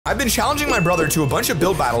I've been challenging my brother to a bunch of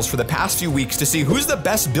build battles for the past few weeks to see who's the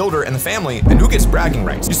best builder in the family and who gets bragging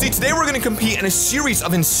rights. You see, today we're going to compete in a series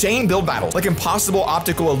of insane build battles, like impossible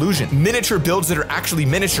optical illusion, miniature builds that are actually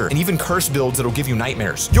miniature, and even curse builds that'll give you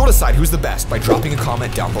nightmares. You'll decide who's the best by dropping a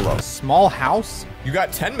comment down below. Small house? You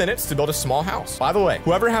got 10 minutes to build a small house. By the way,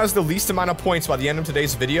 whoever has the least amount of points by the end of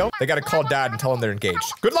today's video, they got to call dad and tell him they're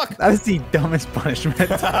engaged. Good luck. That is the dumbest punishment.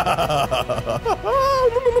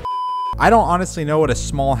 I don't honestly know what a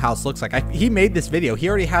small house looks like. He made this video. He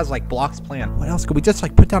already has like blocks planned. What else? Could we just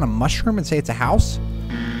like put down a mushroom and say it's a house?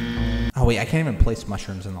 Oh wait, I can't even place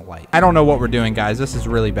mushrooms in the light. I don't know what we're doing, guys. This is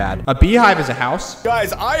really bad. A beehive is a house.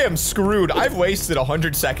 Guys, I am screwed. I've wasted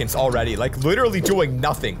 100 seconds already, like literally doing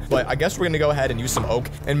nothing. But I guess we're gonna go ahead and use some oak,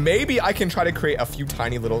 and maybe I can try to create a few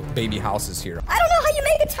tiny little baby houses here. I don't know how you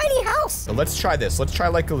make a tiny house. So let's try this. Let's try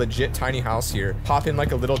like a legit tiny house here. Pop in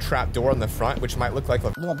like a little trap door on the front, which might look like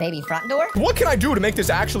a little baby front door. What can I do to make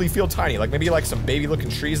this actually feel tiny? Like maybe like some baby looking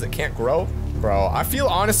trees that can't grow? Bro, I feel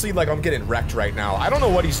honestly like I'm getting wrecked right now. I don't know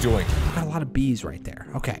what he's doing. Got a lot of bees right there.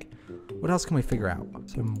 Okay. What else can we figure out?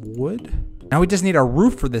 Some wood? Now we just need a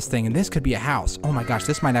roof for this thing, and this could be a house. Oh my gosh,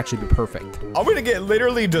 this might actually be perfect. I'm gonna get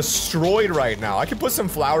literally destroyed right now. I could put some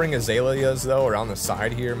flowering azaleas though around the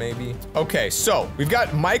side here maybe. Okay, so we've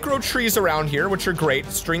got micro trees around here, which are great.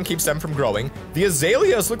 String keeps them from growing. The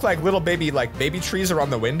azaleas look like little baby trees around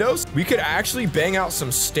the windows. We could actually bang out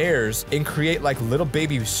some stairs and create like little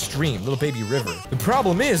baby stream, little baby river. The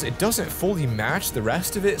problem is it doesn't fully match the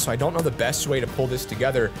rest of it, so I don't know the best way to pull this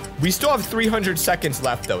together. We still have 300 seconds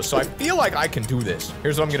left though, so I feel like I can do this.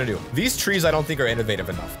 Here's what I'm gonna do. These trees I don't think are innovative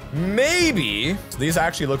enough. Maybe, so these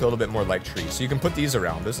actually look a little bit more like trees. So you can put these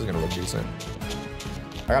around. This is gonna look decent.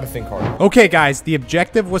 I gotta think hard. Okay guys, the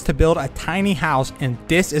objective was to build a tiny house, and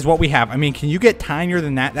this is what we have. I mean, can you get tinier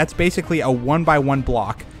than that? That's basically a 1x1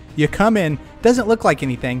 block. You come in, doesn't look like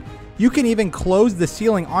anything. You can even close the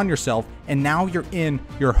ceiling on yourself, and now you're in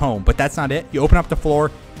your home. But that's not it. You open up the floor,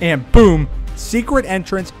 and boom, secret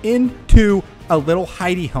entrance into a little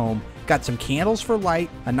hidey home. Got some candles for light,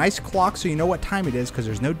 a nice clock so you know what time it is because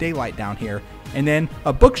there's no daylight down here, and then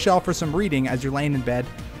a bookshelf for some reading as you're laying in bed.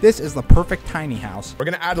 This is the perfect tiny house. We're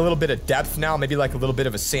gonna add a little bit of depth now, maybe like a little bit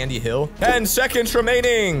of a sandy hill. 10 seconds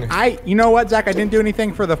remaining. You know what, Zach? I didn't do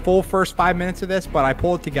anything for the full first 5 minutes of this, but I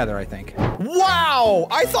pulled it together, I think. Wow,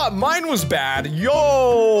 I thought mine was bad.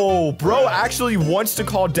 Yo, bro actually wants to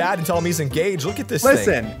call dad and tell him he's engaged. Look at this thing.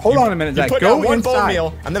 Listen, hold on a minute, Zach. Put down one bone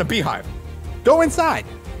meal and then a beehive. Go inside.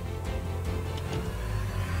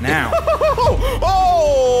 Now.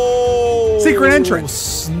 Oh! Secret entrance.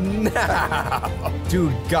 Snap.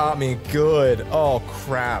 Dude got me good. Oh,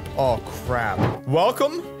 crap. Oh, crap.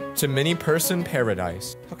 Welcome to mini person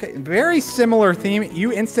paradise. Okay, very similar theme.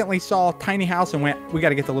 You instantly saw tiny house and went, we got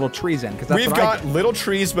to get the little trees in. We've got little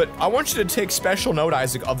trees, but I want you to take special note,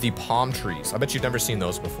 Isaac, of the palm trees. I bet you've never seen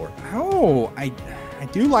those before. Oh, I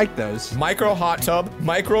do like those. Micro hot tub,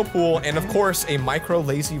 micro pool, and of course, a micro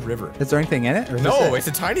lazy river. Is there anything in it? Or is no, it's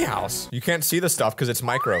a tiny house. You can't see the stuff because it's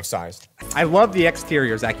micro sized. I love the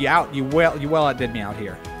exterior, Zach. You well outdid me out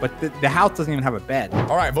here. But the house doesn't even have a bed.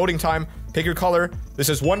 All right, voting time. Pick your color. This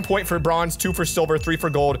is 1 point for bronze, 2 for silver, 3 for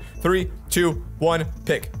gold. 3, 2, 1,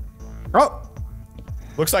 pick. Oh.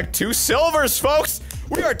 Looks like 2 silvers, folks.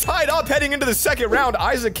 We are tied up heading into the second round.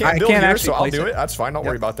 Isaac can't build here, so I'll do it. That's fine. Don't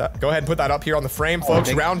worry about that. Go ahead and put that up here on the frame,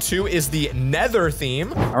 folks. Round 2 is the nether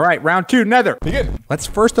theme. All right, round 2, nether. Begin. Let's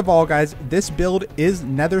first of all, guys, this build is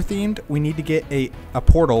nether themed. We need to get a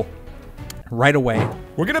portal right away.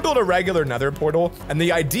 We're gonna build a regular nether portal, and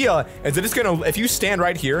the idea is that it's gonna, if you stand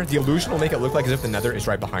right here, the illusion will make it look like as if the nether is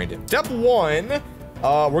right behind it. Step 1,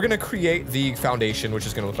 we're gonna create the foundation, which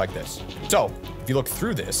is gonna look like this. So, if you look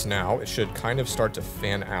through this now, it should kind of start to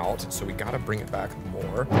fan out, so we gotta bring it back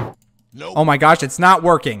more. Nope. Oh my gosh, it's not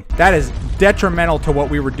working. That is detrimental to what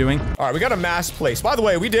we were doing. All right, we got a mass place. By the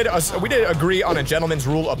way, we did agree on a gentleman's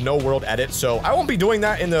rule of no world edit, so I won't be doing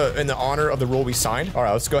that in the honor of the rule we signed. All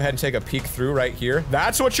right, let's go ahead and take a peek through right here.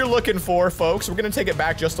 That's what you're looking for, folks. We're gonna take it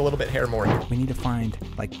back just a little bit more here. We need to find,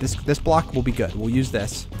 like, this block will be good. We'll use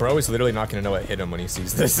this. Bro is literally not gonna know what hit him when he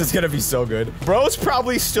sees this. It's gonna be so good. Bro's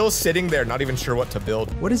probably still sitting there, not even sure what to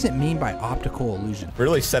build. What does it mean by optical illusion?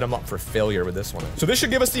 Really set him up for failure with this one. So this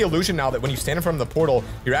should give us the illusion now that when you stand in front of the portal,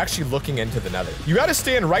 you're actually looking into the nether. You got to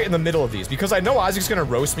stand right in the middle of these because I know Isaac's going to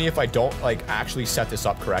roast me if I don't like actually set this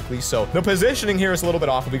up correctly. So the positioning here is a little bit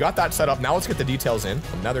off. We got that set up. Now let's get the details in.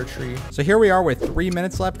 Another tree. So here we are with 3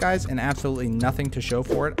 minutes left, guys, and absolutely nothing to show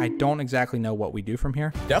for it. I don't exactly know what we do from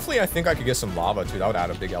here. Definitely, I think I could get some lava too. That would add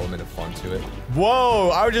a big element of fun to it. Whoa,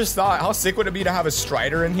 I just thought, how sick would it be to have a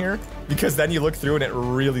strider in here? Because then you look through and it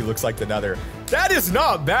really looks like the nether. That is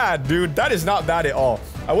not bad, dude. That is not bad at all.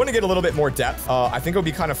 I want to get a little bit more depth. I think it would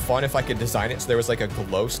be kind of fun if I could design it so there was like a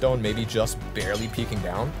glowstone maybe just barely peeking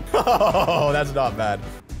down. Oh, that's not bad.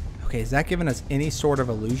 Okay, is that giving us any sort of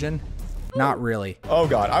illusion? Not really. Oh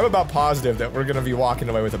god, I'm about positive that we're gonna be walking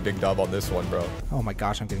away with a big dub on this one, bro. Oh my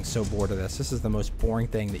gosh, I'm getting so bored of this. This is the most boring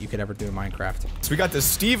thing that you could ever do in Minecraft. So we got this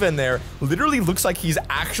Steve in there. Literally looks like he's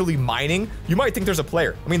actually mining. You might think there's a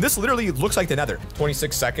player. I mean, this literally looks like the nether.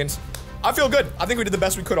 26 seconds. I feel good. I think we did the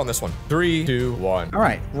best we could on this one. 3, 2, 1. All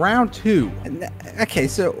right, round 2. Okay,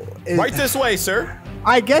 so... Right this way, sir.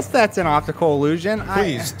 I guess that's an optical illusion.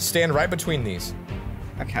 Please, stand right between these.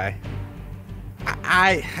 Okay.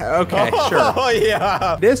 Okay, sure. Oh,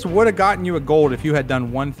 yeah. This would have gotten you a gold if you had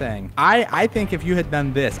done one thing. I think if you had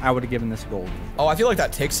done this, I would have given this gold. Oh, I feel like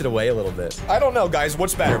that takes it away a little bit. I don't know, guys.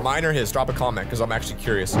 What's better, mine or his? Drop a comment because I'm actually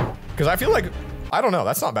curious. Because I feel like, I don't know.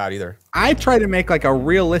 That's not bad either. I try to make like a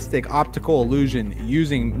realistic optical illusion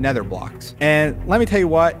using nether blocks. And let me tell you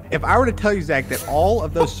what, if I were to tell you, Zach, that all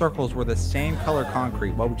of those circles were the same color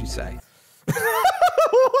concrete, what would you say?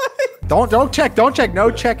 Don't check,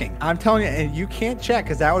 no checking. I'm telling you, and you can't check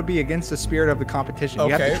because that would be against the spirit of the competition. You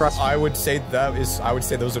have to trust me. I would say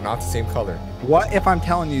those are not the same color. What if I'm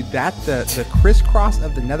telling you that the crisscross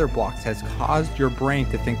of the nether blocks has caused your brain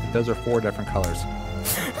to think that those are 4 different colors?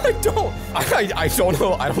 I don't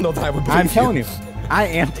know. I don't know that I would believe I'm telling you. I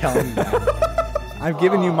am telling you that. I've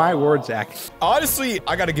given you my word, Zach. Honestly,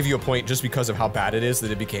 I got to give you a point just because of how bad it is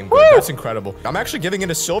that it became good. That's incredible. I'm actually giving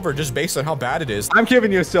it a silver just based on how bad it is. I'm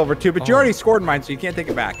giving you a silver too, but you already scored mine, so you can't take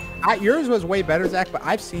it back. Yours was way better, Zach, but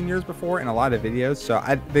I've seen yours before in a lot of videos, so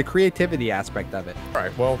the creativity aspect of it. All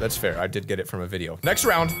right, well, that's fair. I did get it from a video. Next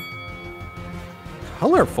round.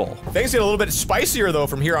 Colorful. Things get a little bit spicier though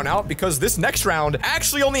from here on out because this next round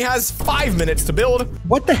actually only has 5 minutes to build.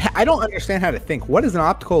 What the heck? I don't understand how to think. What is an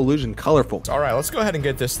optical illusion colorful? All right, let's go ahead and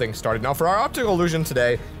get this thing started. Now for our optical illusion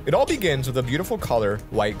today, it all begins with a beautiful color,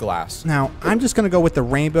 white glass. Now, I'm just gonna go with the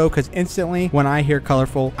rainbow because instantly when I hear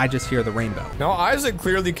colorful, I just hear the rainbow. Now Isaac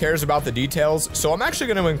clearly cares about the details, so I'm actually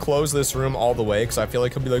gonna enclose this room all the way because I feel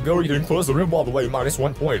like he'll be like, oh, you didn't close the room all the way,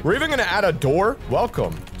 -1 point. We're even gonna add a door.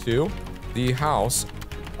 Welcome to the house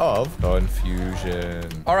of confusion.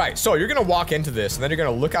 All right, so you're gonna walk into this and then you're gonna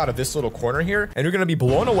look out of this little corner here and you're gonna be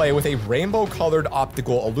blown away with a rainbow colored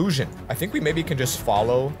optical illusion. I think we maybe can just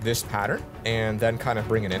follow this pattern and then kind of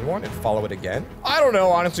bring it in one and follow it again. I don't know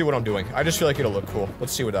honestly what I'm doing. I just feel like it'll look cool.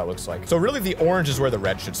 Let's see what that looks like. So really the orange is where the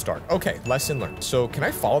red should start. Okay, lesson learned. So can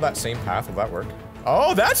I follow that same path? Will that work?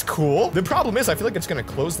 Oh, that's cool. The problem is I feel like it's gonna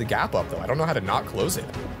close the gap up though. I don't know how to not close it.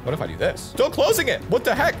 What if I do this? Still closing it. What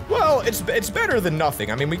the heck? Well, it's better than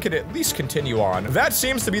nothing. I mean, we could at least continue on. That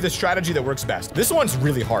seems to be the strategy that works best. This one's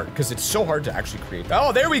really hard because it's so hard to actually create.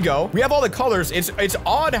 Oh, there we go. We have all the colors. It's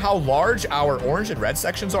odd how large our orange and red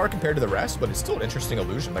sections are compared to the rest, but it's still an interesting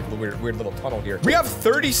illusion, like a weird little tunnel here. We have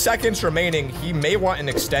 30 seconds remaining. He may want an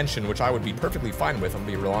extension, which I would be perfectly fine with. I'm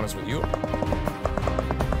gonna be real honest with you.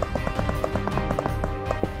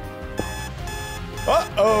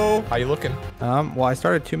 Uh-oh. How you looking? Well, I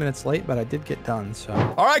started 2 minutes late, but I did get done, so.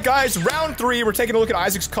 All right, guys, round 3. We're taking a look at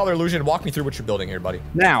Isaac's color illusion. Walk me through what you're building here, buddy.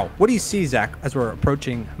 Now, what do you see, Zach, as we're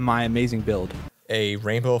approaching my amazing build? A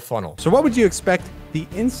rainbow funnel. So what would you expect the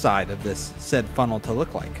inside of this said funnel to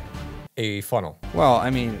look like? A funnel. Well,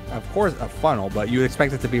 I mean, of course a funnel, but you would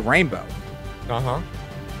expect it to be rainbow. Uh-huh.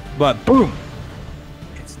 But boom,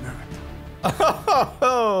 it's not.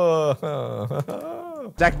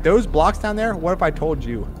 Zach, those blocks down there, what if I told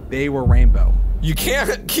you they were rainbow? You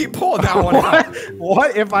can't keep pulling that one out.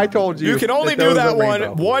 What if I told you? You can only do that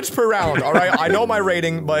one once per round, all right? I know my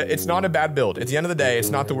rating, but it's not a bad build. At the end of the day, it's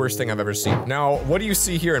not the worst thing I've ever seen. Now, what do you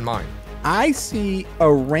see here in mine? I see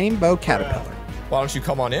a rainbow caterpillar. Why don't you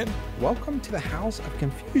come on in? Welcome to the House of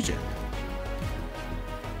Confusion.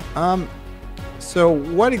 So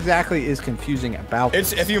what exactly is confusing about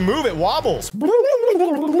this? If you move, it wobbles.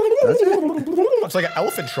 It's like an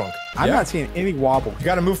elephant trunk. I'm not seeing any wobble. You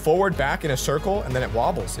got to move forward, back in a circle, and then it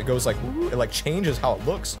wobbles. It goes like, it like changes how it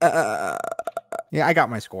looks. Yeah, I got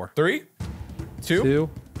my score. 3, 2,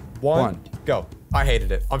 1, go. I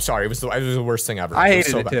hated it. I'm sorry. It was the worst thing ever. I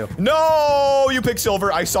hated it too. No, you picked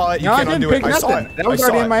silver. I saw it. You can't undo it. I saw it. That was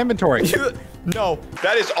already in my inventory. No,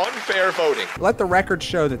 that is unfair voting. Let the record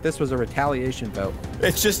show that this was a retaliation vote.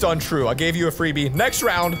 It's just untrue. I gave you a freebie. Next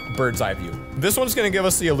round, bird's eye view. This one's gonna give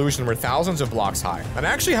us the illusion we're thousands of blocks high. And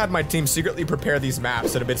I actually had my team secretly prepare these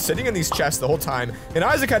maps that have been sitting in these chests the whole time, and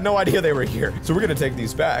Isaac had no idea they were here. So we're gonna take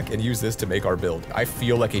these back and use this to make our build. I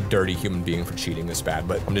feel like a dirty human being for cheating this bad,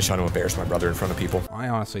 but I'm just trying to embarrass my brother in front of people. I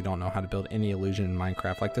honestly don't know how to build any illusion in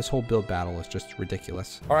Minecraft. Like, this whole build battle is just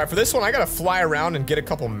ridiculous. All right, for this one, I gotta fly around and get a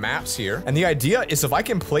couple maps here. And the idea is if I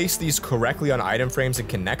can place these correctly on item frames and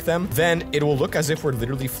connect them, then it will look as if we're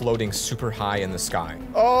literally floating super high in the sky.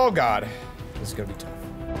 Oh God, this is gonna be tough.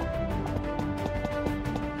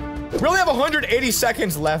 We only have 180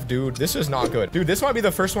 seconds left, dude. This is not good. Dude, this might be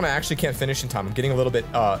the first one I actually can't finish in time. I'm getting a little bit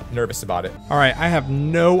nervous about it. All right, I have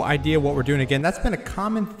no idea what we're doing again. That's been a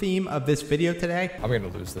common theme of this video today. I'm gonna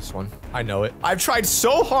lose this one. I know it. I've tried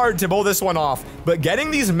so hard to pull this one off, but getting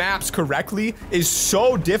these maps correctly is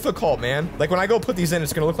so difficult, man. Like when I go put these in,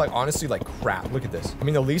 it's gonna look like, honestly, like crap. Look at this. I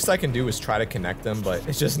mean, the least I can do is try to connect them, but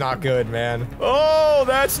it's just not good, man. Oh,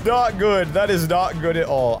 that's not good. That is not good at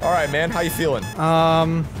all. All right, man, how you feeling?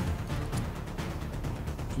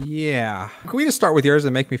 Yeah. Can we just start with yours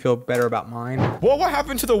and make me feel better about mine? Whoa, what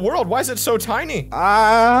happened to the world? Why is it so tiny?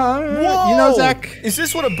 Whoa! You know, Zach. Is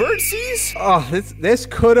this what a bird sees? Oh, this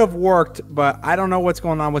could have worked, but I don't know what's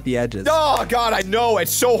going on with the edges. Oh God, I know.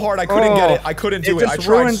 It's so hard. I couldn't get it. I couldn't do it. It just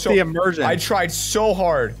ruins the immersion. I tried so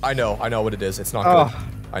hard. I know what it is. It's not good.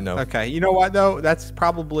 I know. Okay, you know what though? That's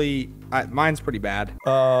probably mine's pretty bad.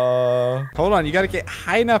 Hold on, you got to get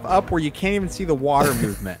high enough up where you can't even see the water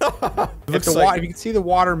movement. If you can see the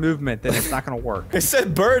water movement, then it's not gonna work. It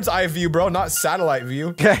said bird's eye view, bro, not satellite view.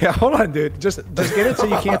 Okay, hold on, dude. Just get it so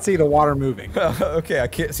you can't see the water moving. Okay, I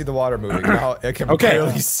can't see the water moving. Now I can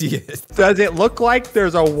barely see it. Does it look like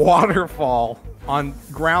there's a waterfall on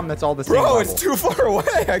ground that's all the same level? It's too far away.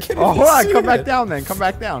 I can't even hold on, see come back it. down then. Come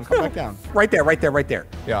back down. Come back down. Right there, right there, right there.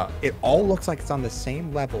 Yeah. It all looks like it's on the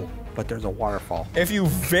same level, but there's a waterfall. If you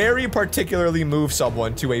very particularly move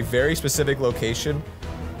someone to a very specific location,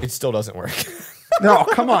 it still doesn't work. No,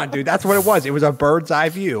 come on, dude. That's what it was. It was a bird's eye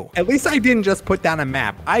view. At least I didn't just put down a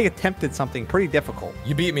map. I attempted something pretty difficult.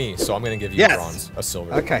 You beat me, so I'm going to give you a bronze, a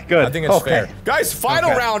silver. Okay, good. I think it's fair. Guys, final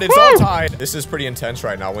round. It's all tied. This is pretty intense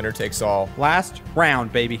right now. Winner takes all. Last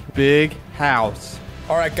round, baby. Big house.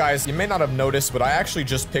 All right, guys, you may not have noticed, but I actually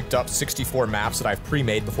just picked up 64 maps that I've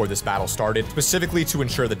pre-made before this battle started, specifically to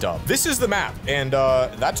ensure the dub. This is the map, and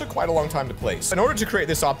that took quite a long time to place. In order to create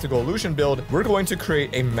this optical illusion build, we're going to create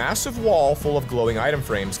a massive wall full of glowing item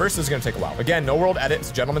frames. First, this is going to take a while. Again, no world edit. It's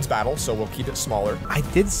a gentleman's battle, so we'll keep it smaller. I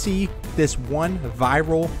did see this one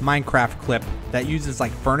viral Minecraft clip that uses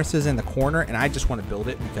like furnaces in the corner, and I just want to build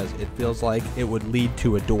it because it feels like it would lead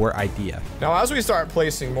to a door idea. Now, as we start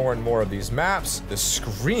placing more and more of these maps, the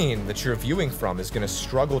screen that you're viewing from is going to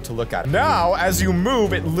struggle to look at. Now, as you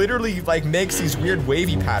move, it literally like makes these weird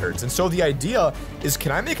wavy patterns. And so the idea is,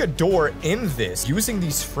 can I make a door in this using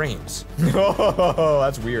these frames? Oh,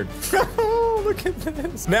 that's weird. Look at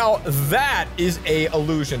this. Now, that is a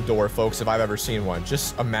illusion door, folks, if I've ever seen one.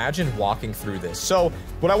 Just imagine walking through this. So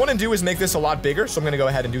what I want to do is make this a lot bigger. So I'm going to go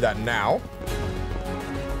ahead and do that now.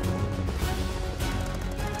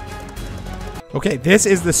 Okay, this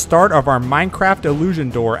is the start of our Minecraft illusion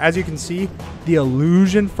door. As you can see, the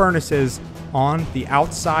illusion furnaces on the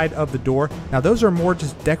outside of the door. Now, those are more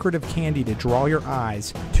just decorative candy to draw your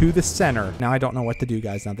eyes to the center. Now, I don't know what to do,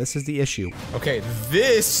 guys. Now, this is the issue. Okay,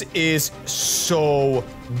 this is so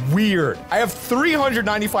weird. I have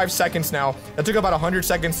 395 seconds now. That took about 100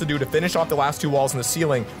 seconds to do to finish off the last two walls in the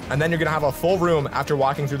ceiling, and then you're gonna have a full room after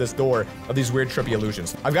walking through this door of these weird trippy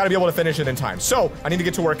illusions. I've got to be able to finish it in time, so I need to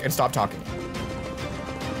get to work and stop talking.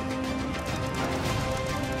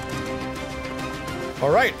 All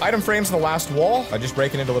right, item frames in the last wall. I just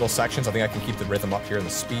break it into little sections. I think I can keep the rhythm up here and the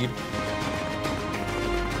speed.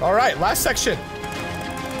 All right, last section.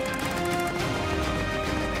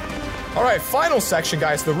 All right, final section,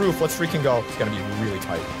 guys, the roof. Let's freaking go. It's gonna be really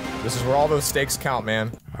tight. This is where all those stakes count,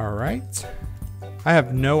 man. All right. I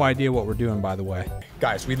have no idea what we're doing, by the way.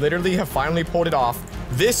 Guys, we literally have finally pulled it off.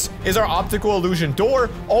 This is our optical illusion door.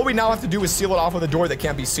 All we now have to do is seal it off with a door that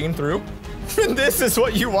can't be seen through. And this is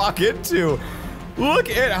what you walk into. Look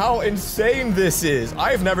at how insane this is.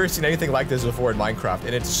 I have never seen anything like this before in Minecraft,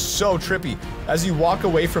 and it's so trippy. As you walk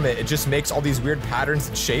away from it, it just makes all these weird patterns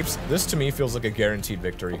and shapes. This, to me, feels like a guaranteed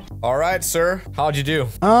victory. All right, sir. How'd you do?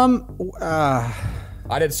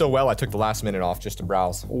 I did so well, I took the last minute off just to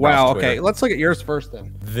browse. Wow, okay. Let's look at yours first,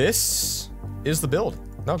 then. This is the build.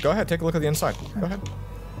 No, go ahead. Take a look at the inside. Go ahead.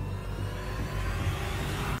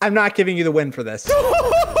 I'm not giving you the win for this.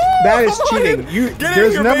 That is cheating.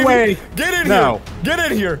 There's no way. Get in here.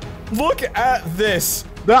 Get in here. Look at this.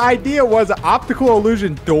 The idea was an optical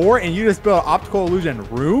illusion door, and you just built an optical illusion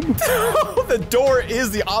room? The door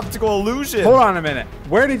is the optical illusion. Hold on a minute.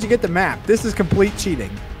 Where did you get the map? This is complete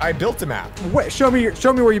cheating. I built the map. Wait, show me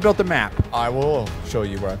where you built the map. I will show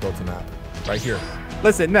you where I built the map. Right here.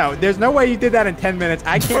 Listen, no, there's no way you did that in 10 minutes.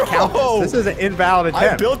 I can't count this. This is an invalid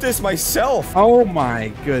attempt. I built this myself. Oh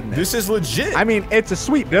my goodness. This is legit. I mean, it's a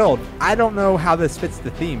sweet build. I don't know how this fits the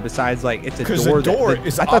theme besides like it's a door. The door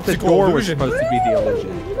is I thought the door illusion. was supposed to be the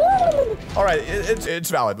illusion. All right, it's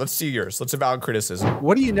valid. Let's see yours. Let's a valid criticism.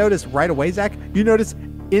 What do you notice right away, Zach? You notice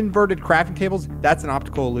inverted crafting tables. That's an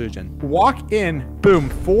optical illusion. Walk in, boom,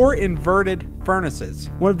 4 inverted furnaces.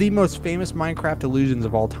 One of the most famous Minecraft illusions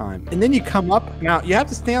of all time. And then you come up. Now, you have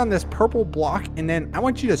to stay on this purple block, and then I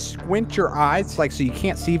want you to squint your eyes, like so you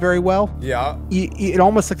can't see very well. Yeah. It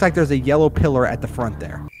almost looks like there's a yellow pillar at the front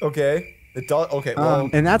there. Okay. It does. Okay. Well,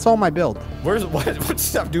 and that's all my build. What does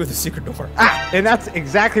that have to do with the secret door? Ah, and that's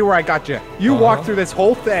exactly where I got you. You walked through this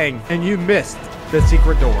whole thing, and you missed the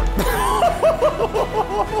secret door.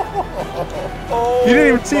 You didn't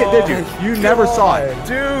even see it, did you? You never saw it.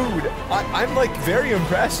 Dude, I'm like very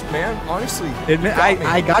impressed, man. Honestly.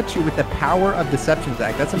 I got you with the power of deception,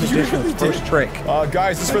 Zach. That's a magician's first trick.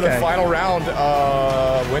 Guys, this is for the final round.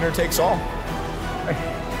 Winner takes all.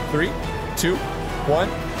 3, 2, 1,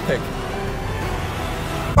 pick.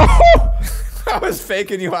 Oh! I was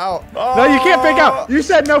faking you out. No, you can't fake out. You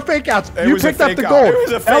said no fake outs. You picked up the gold. It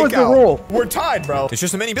was a fake that was the rule. We're tied, bro. It's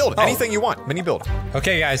just a mini build. Anything you want. Mini build.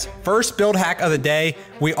 Okay, guys. First build hack of the day.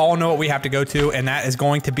 We all know what we have to go to, and that is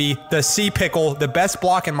going to be the sea pickle, the best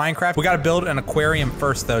block in Minecraft. We got to build an aquarium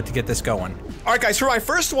first, though, to get this going. All right, guys, for my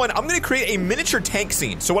first one, I'm going to create a miniature tank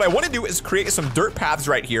scene. So what I want to do is create some dirt paths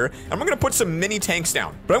right here, and I'm going to put some mini tanks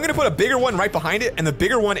down. But I'm going to put a bigger one right behind it, and the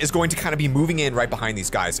bigger one is going to kind of be moving in right behind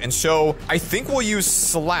these guys. And so I think we'll use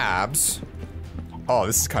slabs. Oh,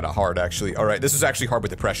 this is kind of hard, actually. All right, this is actually hard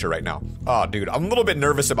with the pressure right now. Oh, dude, I'm a little bit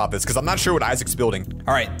nervous about this because I'm not sure what Isaac's building.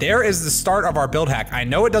 All right, there is the start of our build hack. I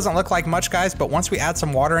know it doesn't look like much, guys, but once we add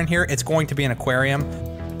some water in here, it's going to be an aquarium.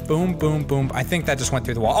 Boom, boom, boom. I think that just went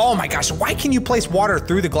through the wall. Oh my gosh, why can you place water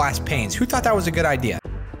through the glass panes? Who thought that was a good idea?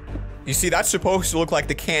 You see, that's supposed to look like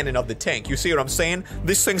the cannon of the tank. You see what I'm saying?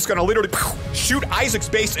 This thing's gonna literally shoot Isaac's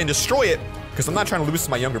base and destroy it because I'm not trying to lose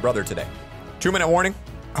to my younger brother today. 2-minute warning.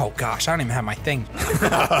 Oh gosh, I don't even have my thing.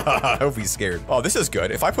 I hope he's scared. Oh, this is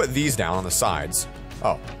good. If I put these down on the sides.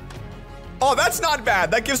 Oh, that's not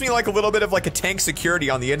bad. That gives me like a little bit of like a tank security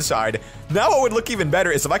on the inside. Now what would look even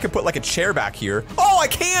better is if I could put like a chair back here. Oh, I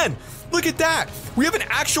can! Look at that! We have an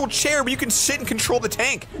actual chair where you can sit and control the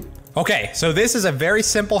tank. Okay, so this is a very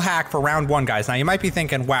simple hack for round 1, guys. Now you might be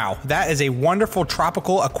thinking, wow, that is a wonderful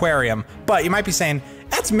tropical aquarium, but you might be saying,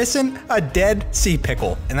 that's missing a dead sea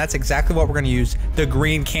pickle. And that's exactly what we're gonna use the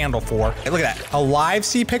green candle for. Hey, look at that, a live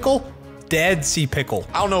sea pickle, dead sea pickle.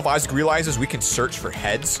 I don't know if Isaac realizes we can search for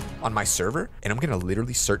heads on my server, and I'm gonna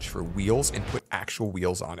literally search for wheels and put actual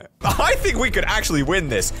wheels on it. I think we could actually win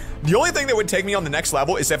this. The only thing that would take me on the next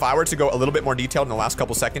level is if I were to go a little bit more detailed in the last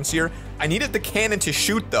couple seconds here. I needed the cannon to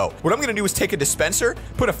shoot though. What I'm gonna do is take a dispenser,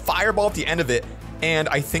 put a fireball at the end of it, and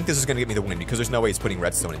I think this is gonna get me the win because there's no way he's putting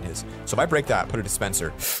redstone in his. So if I break that, put a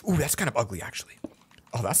dispenser. Ooh, that's kind of ugly actually.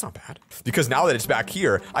 Oh, that's not bad. Because now that it's back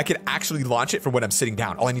here, I can actually launch it from when I'm sitting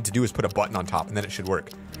down. All I need to do is put a button on top and then it should work.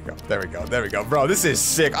 There we go, there we go. Bro, this is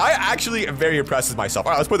sick. I actually am very impressed with myself.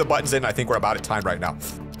 All right, let's put the buttons in. I think we're about at time right now.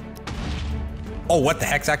 Oh, what the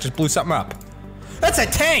heck? Zach just blew something up. That's a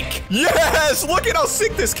tank! Yes, look at how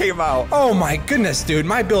sick this came out. Oh my goodness, dude,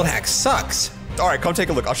 my build hack sucks. All right, come take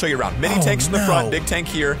a look. I'll show you around. Mini tanks in the front, big tank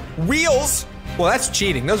here. Wheels. Well, that's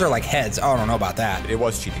cheating. Those are like heads. Oh, I don't know about that. It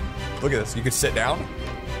was cheating. Look at this. You could sit down,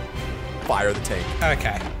 fire the tank.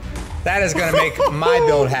 Okay. That is gonna make my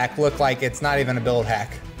build hack look like it's not even a build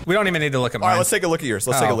hack. We don't even need to look at mine. All right, let's take a look at yours.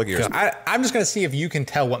 Let's take a look at yours. I'm just gonna see if you can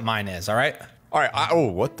tell what mine is, all right? All right, oh,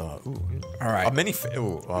 what the? Ooh. All right. A mini,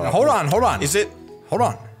 now, hold on. Is it? Hold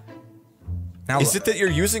on. Now is it that you're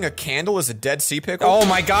using a candle as a dead sea pickle? Oh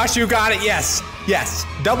my gosh, you got it, yes. Yes,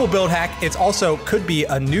 double build hack. It's also could be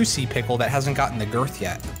a new sea pickle that hasn't gotten the girth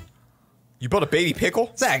yet. You built a baby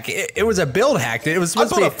pickle? Zach, it was a build hack. It was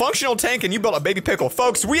supposed to be a functional tank and you built a baby pickle.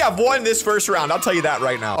 Folks, we have won this first round. I'll tell you that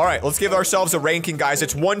right now. All right, let's give ourselves a ranking, guys.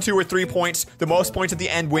 It's 1, 2, or 3 points. The most points at the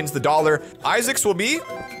end wins the dollar. Isaac's will be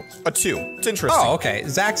a 2. It's interesting. Oh, okay.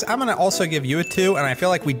 Zach's, I'm gonna also give you a 2, and I feel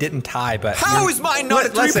like we didn't tie, but how is mine not a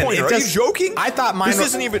 3-pointer? Are you joking? I thought mine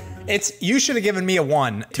isn't even. You should have given me a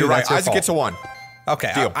 1. You're right. Isaac gets a 1.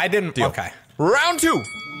 Okay. Deal. I didn't. Deal. Okay. Round 2.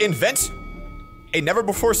 Invent a never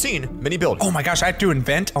before seen mini build. Oh my gosh, I have to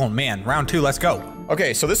invent. Oh man, round 2, let's go.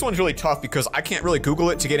 Okay, so this one's really tough because I can't really Google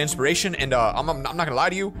it to get inspiration, and I'm not gonna lie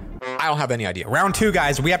to you, I don't have any idea. Round 2,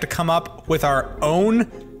 guys, we have to come up with our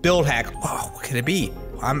own build hack. Oh, what could it be?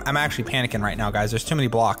 I'm actually panicking right now, guys. There's too many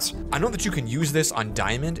blocks. I know that you can use this on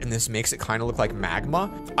diamond, and this makes it kind of look like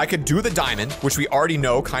magma. I could do the diamond, which we already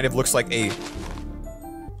know kind of looks like a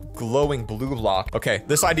glowing blue block. Okay,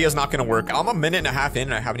 this idea is not gonna work. I'm a minute and a half in,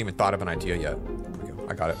 and I haven't even thought of an idea yet. There we go.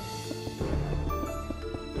 I got it.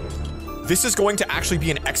 This is going to actually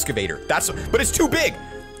be an excavator. But it's too big.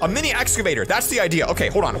 A mini excavator. That's the idea. Okay,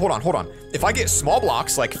 hold on. If I get small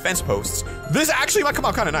blocks like fence posts, this actually might come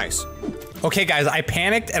out kind of nice. Okay, guys, I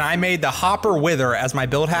panicked and I made the hopper wither as my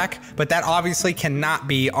build hack, but that obviously cannot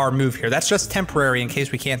be our move here. That's just temporary in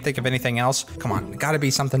case we can't think of anything else. Come on, gotta be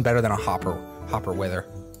something better than a hopper wither.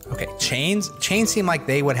 Okay, chains seem like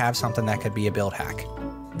they would have something that could be a build hack.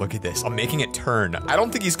 Look at this. I'm making it turn. I don't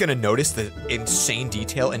think he's gonna notice the insane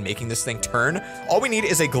detail in making this thing turn. All we need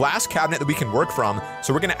is a glass cabinet that we can work from.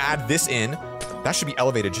 So we're gonna add this in. That should be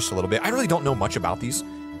elevated just a little bit. I really don't know much about these,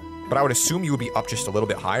 but I would assume you would be up just a little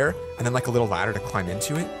bit higher and then like a little ladder to climb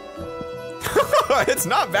into it. It's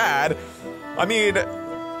not bad. I mean,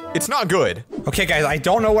 it's not good. Okay, guys, I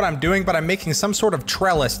don't know what I'm doing, but I'm making some sort of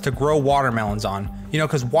trellis to grow watermelons on. You know,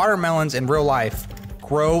 because watermelons in real life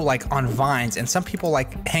grow like on vines, and some people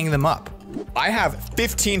like hang them up. I have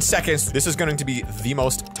 15 seconds. This is going to be the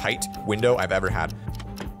most tight window I've ever had.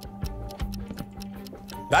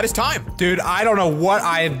 That is time. Dude, I don't know what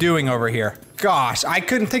I am doing over here. Gosh, I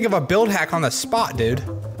couldn't think of a build hack on the spot, dude.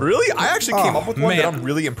 Really? I actually came up with one that I'm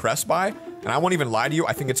really impressed by, and I won't even lie to you.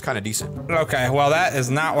 I think it's kind of decent. Okay, well, that is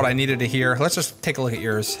not what I needed to hear. Let's just take a look at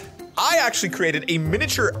yours. I actually created a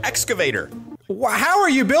miniature excavator. How are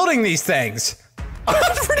you building these things?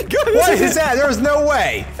 That's pretty good. What is that? There was no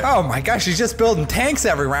way. Oh my gosh, he's just building tanks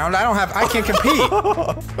every round. I can't compete.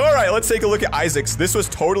 All right, let's take a look at Isaac's. This was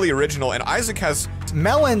totally original, and Isaac has...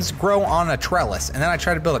 Melons grow on a trellis, and then I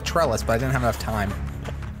tried to build a trellis, but I didn't have enough time.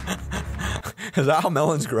 Is that how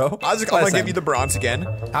melons grow? Isaac, I'm gonna give you the bronze again.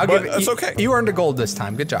 It's okay. You earned a gold this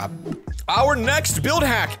time. Good job. Our next build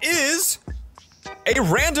hack is a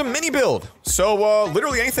random mini build. So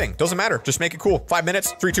literally anything, doesn't matter. Just make it cool. 5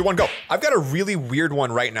 minutes, 3, 2, 1, go. I've got a really weird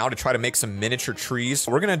one right now to try to make some miniature trees.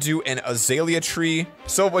 We're gonna do an azalea tree.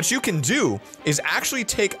 So what you can do is actually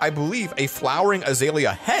take, I believe, a flowering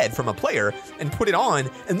azalea head from a player and put it on,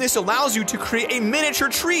 and this allows you to create a miniature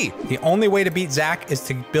tree. The only way to beat Zach is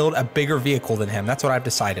to build a bigger vehicle than him. That's what I've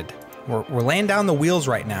decided. We're laying down the wheels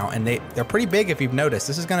right now, and they're pretty big if you've noticed.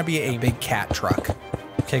 This is gonna be a big cat truck.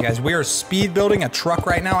 Okay, guys, we are speed building a truck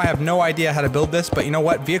right now. I have no idea how to build this, but you know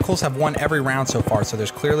what? Vehicles have won every round so far, so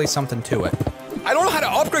there's clearly something to it. I don't know how to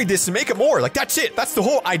upgrade this and make it more. Like, that's it. That's the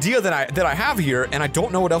whole idea that I have here, and I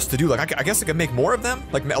don't know what else to do. Like, I guess I could make more of them.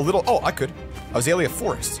 Like, a little... Oh, I could. Azalea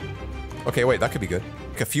Forest. Okay, wait, that could be good.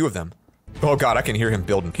 Like, a few of them. Oh, God, I can hear him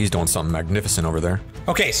building. He's doing something magnificent over there.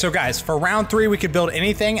 Okay, so guys, for round 3, we could build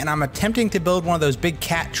anything, and I'm attempting to build one of those big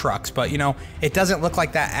cat trucks, but, you know, it doesn't look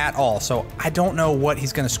like that at all, so I don't know what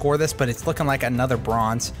he's going to score this, but it's looking like another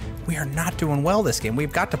bronze. We are not doing well this game.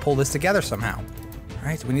 We've got to pull this together somehow. All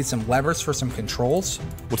right, so we need some levers for some controls.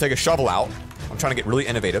 We'll take a shovel out. I'm trying to get really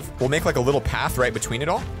innovative. We'll make like a little path right between it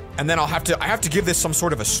all. And then I have to give this some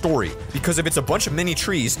sort of a story, because if it's a bunch of mini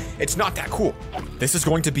trees, it's not that cool. This is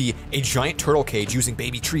going to be a giant turtle cage using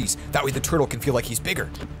baby trees. That way the turtle can feel like he's bigger.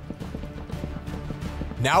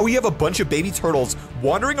 Now we have a bunch of baby turtles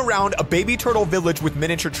wandering around a baby turtle village with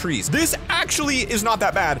miniature trees. This actually is not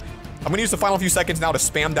that bad. I'm gonna use the final few seconds now to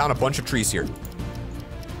spam down a bunch of trees here.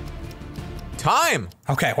 Time.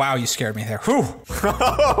 Okay, wow, you scared me there. Whew.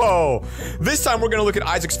 Oh, this time we're gonna look at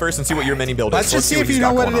Isaac's first and see what your mini build is. Let's just see if you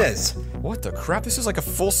know what it is. What the crap? This is like a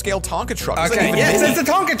full-scale Tonka truck. Okay, yes, it's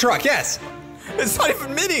a Tonka truck, yes. It's not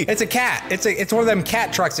even mini. It's a cat. It's one of them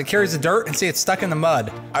cat trucks that carries the dirt, and see, it's stuck in the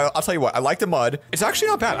mud. I'll tell you what, I like the mud. It's actually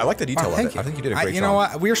not bad. I like the detail of it. I think you did a great job. You know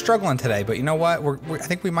what? We're struggling today, but you know what? I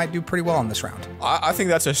think we might do pretty well on this round. I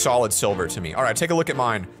think that's a solid silver to me. All right, take a look at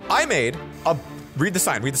mine. I made a... Read the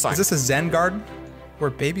sign, read the sign. Is this a Zen garden? Where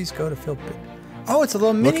babies go to feel big. Oh, it's a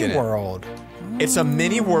little mini world. It's a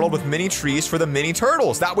mini world with mini trees for the mini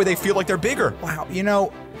turtles. That way they feel like they're bigger. Wow, you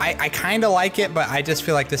know, I kind of like it, but I just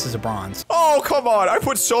feel like this is a bronze. Oh, come on.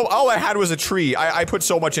 All I had was a tree. I put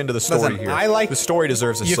so much into the story here. The story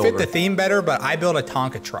deserves a silver. You fit the theme better, but I built a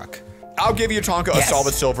Tonka truck. I'll give you Tonka a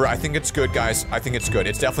solid silver. I think it's good, guys. I think it's good.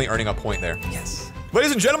 It's definitely earning a point there. Yes.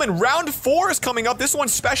 Ladies and gentlemen, round 4 is coming up. This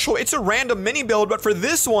one's special. It's a random mini build, but for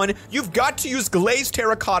this one, you've got to use glazed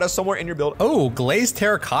terracotta somewhere in your build. Oh, glazed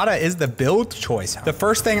terracotta is the build choice. The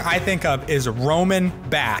first thing I think of is Roman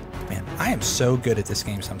bath. Man, I am so good at this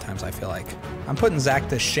game sometimes, I feel like. I'm putting Zach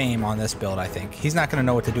to shame on this build, I think. He's not gonna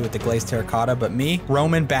know what to do with the glazed terracotta, but me,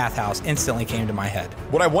 Roman bathhouse instantly came to my head.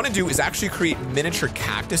 What I want to do is actually create miniature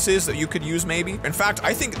cactuses that you could use maybe. In fact,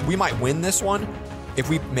 I think we might win this one if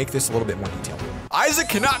we make this a little bit more detailed. Isaac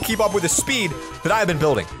cannot keep up with the speed that I've been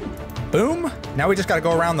building. Boom. Now we just gotta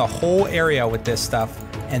go around the whole area with this stuff,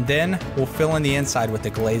 and then we'll fill in the inside with the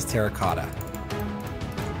glazed terracotta.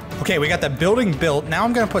 Okay, we got the building built. Now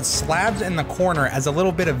I'm gonna put slabs in the corner as a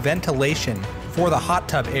little bit of ventilation for the hot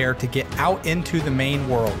tub air to get out into the main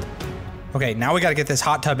world. Okay, now we gotta get this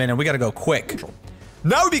hot tub in and we gotta go quick.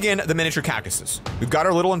 Now we begin the miniature cactuses. We've got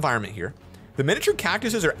our little environment here. The miniature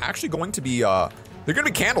cactuses are actually going to be, they're gonna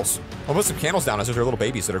be candles. I'll put some candles down as those are little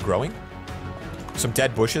babies that are growing. Some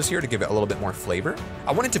dead bushes here to give it a little bit more flavor.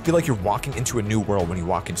 I want it to feel like you're walking into a new world when you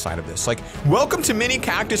walk inside of this. Like, welcome to mini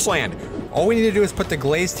cactus land. All we need to do is put the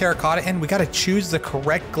glazed terracotta in. We gotta choose the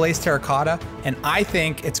correct glazed terracotta, and I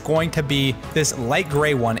think it's going to be this light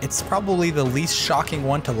gray one. It's probably the least shocking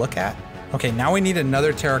one to look at. Okay, now we need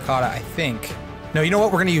another terracotta, I think. No, you know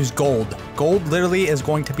what? We're gonna use gold. Gold literally is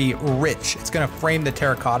going to be rich. It's gonna frame the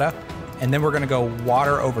terracotta, and then we're gonna go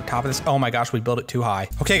water over top of this. Oh my gosh, we built it too high.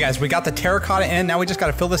 Okay guys, we got the terracotta in. Now we just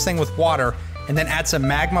gotta fill this thing with water and then add some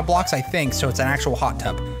magma blocks, I think, so it's an actual hot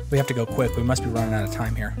tub. We have to go quick. We must be running out of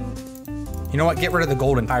time here. You know what? Get rid of the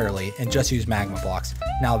gold entirely and just use magma blocks.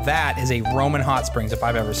 Now that is a Roman hot springs if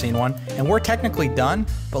I've ever seen one. And we're technically done,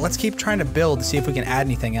 but let's keep trying to build to see if we can add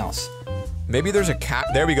anything else. Maybe there's a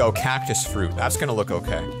there we go, cactus fruit. That's gonna look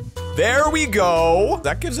okay. There we go.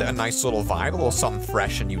 That gives it a nice little vibe, a little something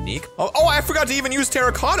fresh and unique. Oh, I forgot to even use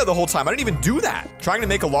terracotta the whole time. I didn't even do that. Trying to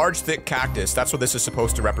make a large, thick cactus. That's what this is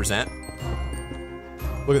supposed to represent.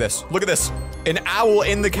 Look at this. Look at this. An owl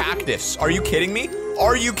in the cactus. Are you kidding me?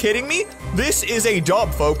 Are you kidding me? This is a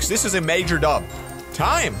dub, folks. This is a major dub.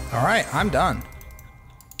 Time. All right, I'm done.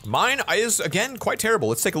 Mine is, again, quite terrible.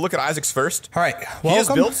 Let's take a look at Isaac's first. All right,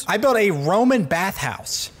 welcome. I built a Roman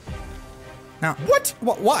bathhouse. Now,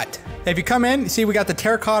 what? If you come in, see we got the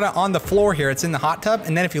terracotta on the floor here. It's in the hot tub.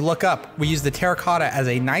 And then if you look up, we use the terracotta as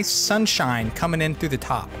a nice sunshine coming in through the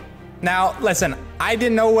top. Now, listen, I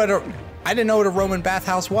didn't know what a Roman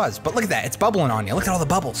bathhouse was, but look at that. It's bubbling on you. Look at all the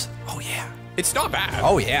bubbles. Oh yeah. It's not bad.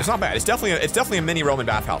 Oh yeah. It's not bad. It's definitely a mini Roman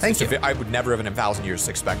bathhouse. Thank you. I would never have in 1,000 years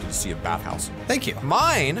expected to see a bathhouse. Thank you.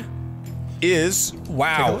 Mine is,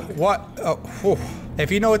 wow. What?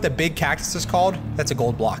 If you know what the big cactus is called, that's a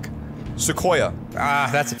gold block. Sequoia. Ah,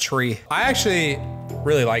 that's a tree. I actually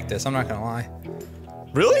really like this. I'm not gonna lie.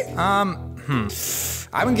 Really?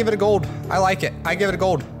 I would give it a gold. I like it. I give it a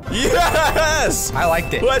gold. Yes! I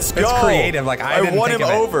liked it. Let's go. It's creative. Like I didn't won think him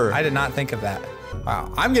of it. over. I did not think of that.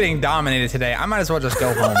 Wow, I'm getting dominated today. I might as well just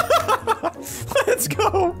go home. Let's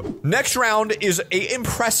go. Next round is a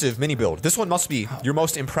impressive mini build. This one must be your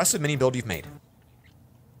most impressive mini build you've made.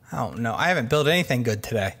 Oh no, I haven't built anything good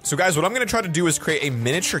today. So guys, what I'm gonna try to do is create a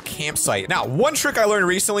miniature campsite. Now, one trick I learned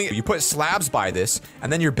recently, you put slabs by this,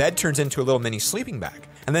 and then your bed turns into a little mini sleeping bag.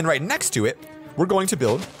 And then right next to it, we're going to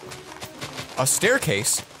build a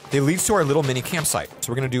staircase that leads to our little mini campsite.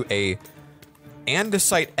 So we're gonna do a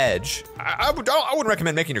andesite edge. I wouldn't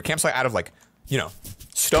recommend making your campsite out of like, you know,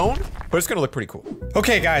 stone, but it's gonna look pretty cool.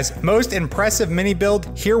 Okay guys, most impressive mini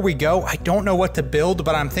build, here we go. I don't know what to build,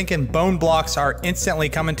 but I'm thinking bone blocks are instantly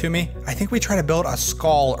coming to me. I think we try to build a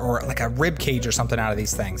skull or like a rib cage or something out of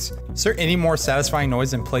these things. Is there any more satisfying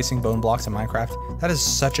noise than placing bone blocks in Minecraft? That is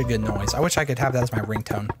such a good noise. I wish I could have that as my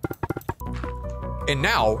ringtone. And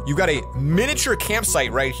now you've got a miniature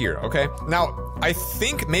campsite right here, okay? Now, I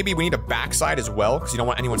think maybe we need a backside as well, because you don't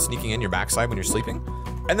want anyone sneaking in your backside when you're sleeping.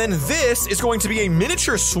 And then this is going to be a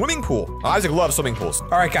miniature swimming pool. Isaac loves swimming pools. All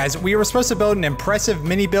right, guys, we were supposed to build an impressive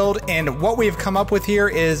mini build, and what we've come up with here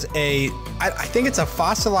is I think it's a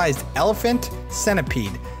fossilized elephant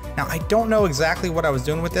centipede. Now, I don't know exactly what I was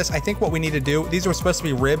doing with this. I think what we need to do, these were supposed to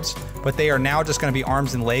be ribs, but they are now just gonna be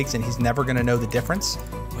arms and legs, and he's never gonna know the difference.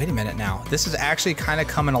 Wait a minute now. This is actually kind of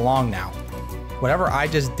coming along now. Whatever I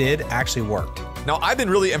just did actually worked. Now, I've been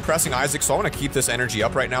really impressing Isaac, so I want to keep this energy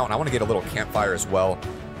up right now, and I want to get a little campfire as well.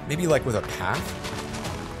 Maybe like with a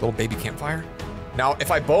path? Little baby campfire? Now, if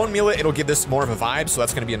I bone meal it, it'll give this more of a vibe, so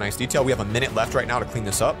that's going to be a nice detail. We have a minute left right now to clean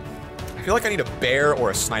this up. I feel like I need a bear or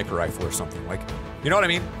a sniper rifle or something. Like, you know what I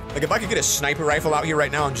mean? Like, if I could get a sniper rifle out here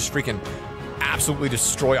right now and just freaking absolutely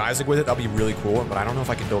destroy Isaac with it, that'd be really cool, but I don't know if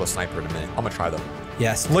I can build a sniper in a minute. I'm gonna try though.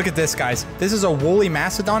 Yes, look at this, guys. This is a woolly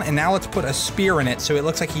mastodon, and now let's put a spear in it so it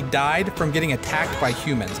looks like he died from getting attacked by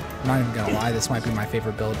humans. I'm not even gonna lie, this might be my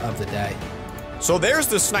favorite build of the day. So there's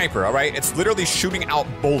the sniper, all right? It's literally shooting out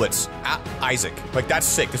bullets at Isaac. Like, that's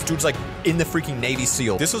sick. This dude's like in the freaking Navy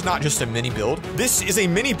SEAL. This is not just a mini build. This is a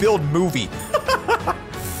mini build movie.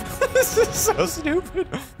 This is so stupid.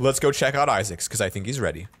 Let's go check out Isaac's because I think he's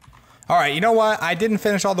ready. All right, you know what? I didn't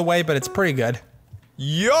finish all the way, but it's pretty good.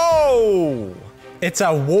 Yo! It's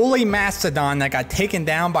a woolly mastodon that got taken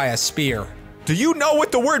down by a spear. Do you know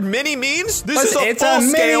what the word mini means? This is a it's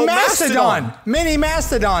full-scale mini mastodon. Mini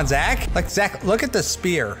mastodon, Zach. Like, Zach, look at the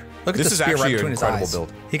spear. Look at the spear right between his eyes.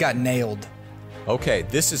 Build. He got nailed. Okay,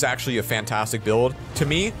 this is actually a fantastic build. To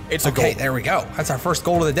me, it's a gold. Okay, there we go. That's our first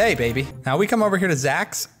goal of the day, baby. Now we come over here to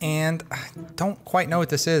Zach's, and I don't quite know what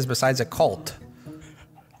this is besides a cult.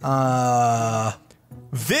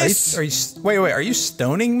 This... Wait, are you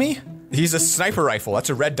stoning me? He's a sniper rifle. That's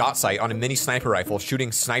a red dot sight on a mini sniper rifle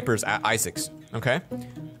shooting snipers at Isaac's, okay?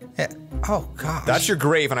 Yeah. Oh, gosh. That's your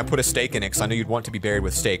grave, and I put a stake in it because I knew you'd want to be buried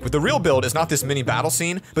with stake. But the real build is not this mini battle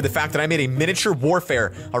scene, but the fact that I made a miniature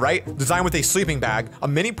warfare, all right? Designed with a sleeping bag, a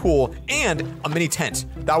mini pool, and a mini tent.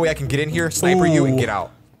 That way I can get in here, sniper you, and get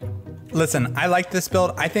out. Listen, I like this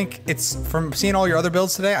build. I think it's, from seeing all your other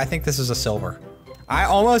builds today, I think this is a silver. I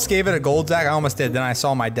almost gave it a gold, Zach. I almost did. Then I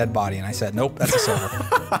saw my dead body and I said, nope, that's a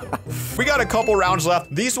silver. We got a couple rounds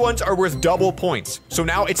left. These ones are worth double points. So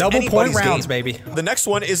now it's double point rounds, game. Baby. The next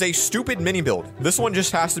one is a stupid mini build. This one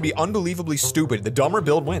just has to be unbelievably stupid. The dumber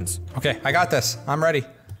build wins. Okay, I got this. I'm ready.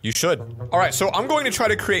 You should. All right, so I'm going to try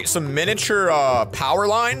to create some miniature power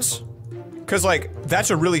lines. Because, like, that's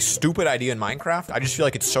a really stupid idea in Minecraft. I just feel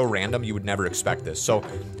like it's so random, you would never expect this. So,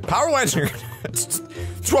 power lines are... That's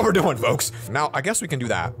what we're doing, folks. Now, I guess we can do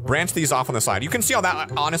that. Branch these off on the side. You can see how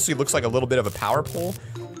that honestly looks like a little bit of a power pole.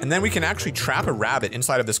 And then we can actually trap a rabbit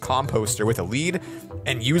inside of this composter with a lead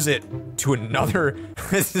and use it to another...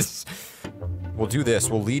 We'll do this,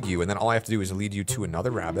 we'll lead you, and then all I have to do is lead you to another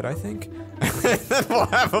rabbit, I think. And then we'll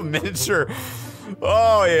have a miniature...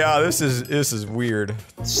 Oh yeah, this is weird.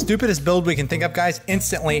 Stupidest build we can think of, guys.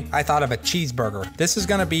 Instantly, I thought of a cheeseburger. This is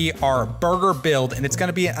gonna be our burger build, and it's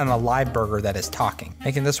gonna be an alive burger that is talking.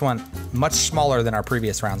 Making this one much smaller than our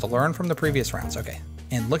previous rounds. I'll learn from the previous rounds, okay.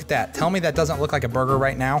 And look at that. Tell me that doesn't look like a burger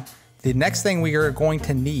right now. The next thing we are going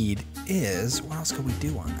to need is, what else could we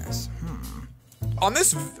do on this? On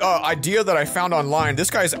this idea that I found online,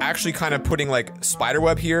 this guy's actually kind of putting like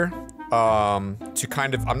spiderweb here. To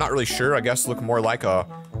kind of, I'm not really sure, I guess look more like a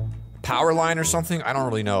power line or something. I don't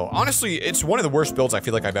really know. Honestly, it's one of the worst builds I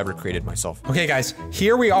feel like I've ever created myself. Okay, guys,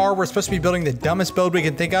 here we are. We're supposed to be building the dumbest build we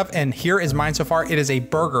can think of, and here is mine so far. It is a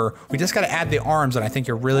burger. We just got to add the arms, and I think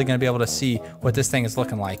you're really going to be able to see what this thing is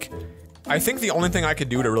looking like. I think the only thing I could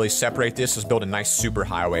do to really separate this is build a nice super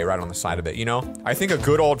highway right on the side of it, you know? I think a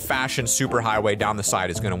good old-fashioned super highway down the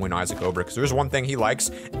side is gonna win Isaac over, because there's one thing he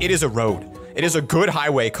likes, it is a road. It is a good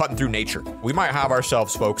highway cutting through nature. We might have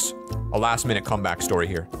ourselves, folks, a last-minute comeback story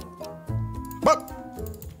here. But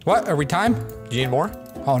what, are we time? Do you need more?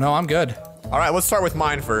 Oh no, I'm good. All right, let's start with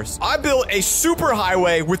mine first. I built a super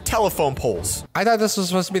highway with telephone poles. I thought this was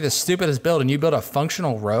supposed to be the stupidest build, and you built a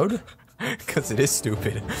functional road? Because it is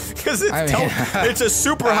stupid. Because it's a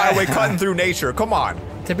super highway cutting through nature. Come on.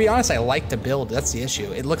 To be honest, I like the build. That's the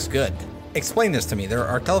issue. It looks good. Explain this to me. There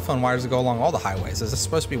are telephone wires that go along all the highways. Is this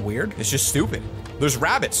supposed to be weird? It's just stupid. There's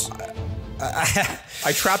rabbits.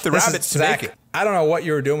 I trapped the rabbits to make it. I don't know what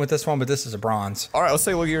you were doing with this one, but this is a bronze. All right, let's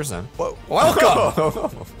take a look at yours then. Whoa.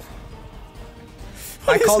 Welcome.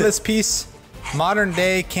 I call this piece modern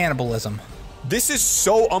day cannibalism. This is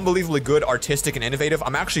so unbelievably good, artistic, and innovative.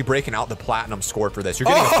 I'm actually breaking out the platinum score for this. You're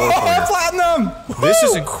getting a 4-pointer. Platinum! This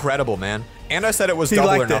is incredible, man. And I said it was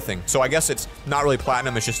double or nothing. It. So I guess it's not really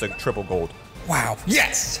platinum, it's just a triple gold. Wow.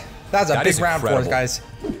 Yes! That's a big round for us, guys.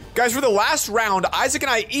 Guys, for the last round, Isaac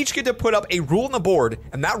and I each get to put up a rule on the board,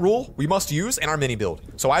 and that rule we must use in our mini build.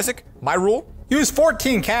 So Isaac, my rule? Use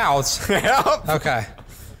 14 cows. Yep. Okay.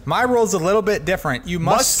 My rule's a little bit different. You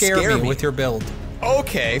must scare me with your build.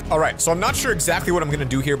 Okay, all right, so I'm not sure exactly what I'm gonna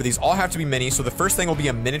do here, but these all have to be mini, so the first thing will be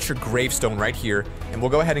a miniature gravestone right here, and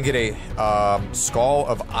we'll go ahead and get a skull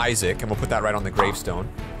of Isaac, and we'll put that right on the gravestone.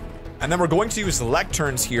 And then we're going to use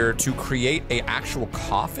lecterns here to create a actual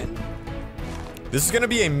coffin. This is gonna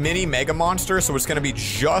be a mini mega monster, so it's gonna be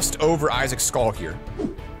just over Isaac's skull here.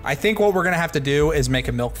 I think what we're gonna have to do is make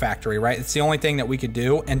a milk factory, right? It's the only thing that we could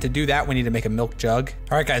do, and to do that, we need to make a milk jug.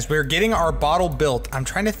 All right, guys, we're getting our bottle built. I'm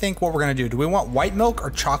trying to think what we're gonna do. Do we want white milk or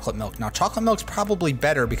chocolate milk? Now, chocolate milk's probably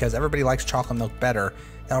better because everybody likes chocolate milk better.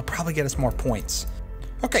 That'll probably get us more points.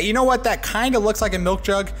 Okay, you know what? That kind of looks like a milk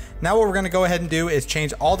jug. Now what we're gonna go ahead and do is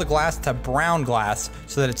change all the glass to brown glass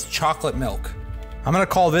so that it's chocolate milk. I'm gonna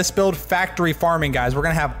call this build factory farming, guys. We're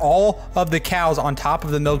gonna have all of the cows on top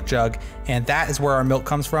of the milk jug, and that is where our milk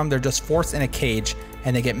comes from. They're just forced in a cage,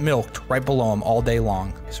 and they get milked right below them all day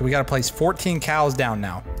long. So we gotta place 14 cows down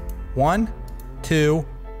now. 1, 2,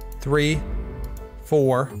 3,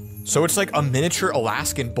 4. So it's like a miniature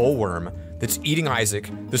Alaskan bullworm that's eating Isaac.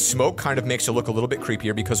 The smoke kind of makes it look a little bit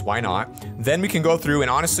creepier because why not? Then we can go through and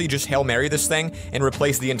honestly just Hail Mary this thing and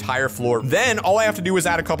replace the entire floor. Then all I have to do is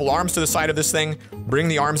add a couple arms to the side of this thing, bring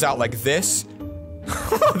the arms out like this.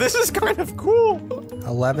 This is kind of cool.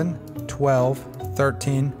 11, 12,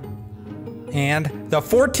 13, and the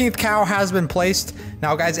 14th cow has been placed.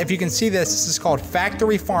 Now guys, if you can see this, this is called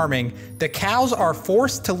factory farming. The cows are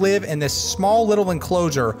forced to live in this small little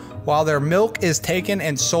enclosure while their milk is taken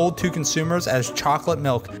and sold to consumers as chocolate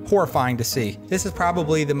milk. Horrifying to see. This is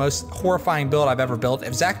probably the most horrifying build I've ever built.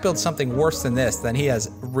 If Zach builds something worse than this, then he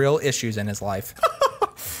has real issues in his life.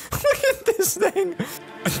 Look at this thing.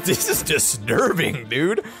 This is disturbing,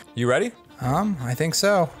 dude. You ready? I think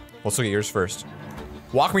so. Let's look at yours first.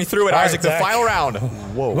 Walk me through it, All right, Isaac, the Zach. final round.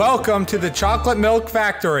 Whoa. Welcome to the chocolate milk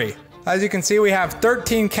factory. As you can see, we have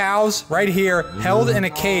 13 cows right here held in a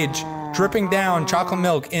cage, dripping down chocolate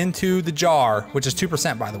milk into the jar, which is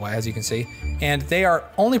 2% by the way, as you can see. And they are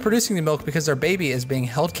only producing the milk because their baby is being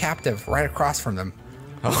held captive right across from them.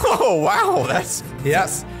 Oh, wow. That's...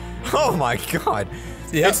 Yes. Oh my God.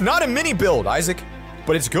 Yep. It's not a mini build, Isaac,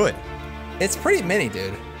 but it's good. It's pretty mini,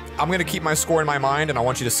 dude. I'm gonna keep my score in my mind and I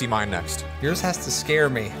want you to see mine next. Yours has to scare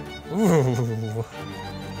me. Ooh.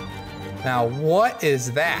 Now, what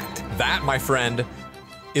is that? That, my friend,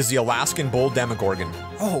 is the Alaskan bull demogorgon.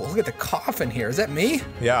 Oh, look at the coffin here. Is that me?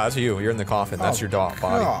 Yeah, that's you. You're in the coffin. That's your dog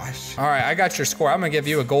body. Gosh. All right, I got your score. I'm gonna give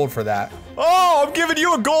you a gold for that. Oh, I'm giving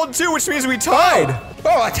you a gold too, which means we tied.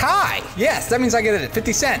 Oh, a tie. Yes, that means I get it at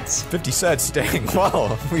 50 cents. 50 cents, dang.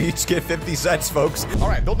 Well, we each get 50 cents, folks. All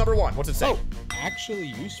right, build number 1. What's it say? Oh, actually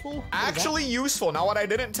useful? Actually useful. Now, what I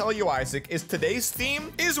didn't tell you, Isaac, is today's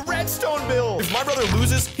theme is redstone build. If my brother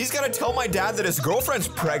loses, he's got to tell my dad that his girlfriend's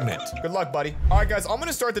pregnant. Good luck, buddy. All right, guys, I'm going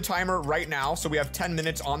to start the timer right now. So we have 10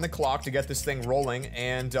 minutes on the clock to get this thing rolling.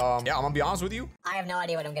 And yeah, I'm going to be honest with you. I have no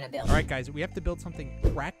idea what I'm gonna build. All right, guys, we have to build something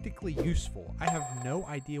practically useful. I have no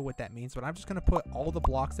idea what that means, but I'm just gonna put all the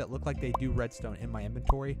blocks that look like they do redstone in my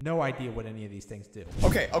inventory. No idea what any of these things do.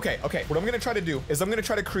 Okay. What I'm going to try to do is I'm going to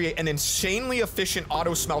try to create an insanely efficient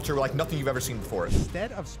auto smelter like nothing you've ever seen before.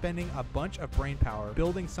 Instead of spending a bunch of brain power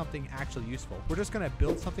building something actually useful, we're just gonna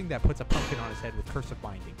build something that puts a pumpkin on his head with cursive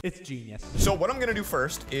binding. It's genius. So what I'm going to do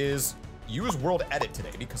first is use world edit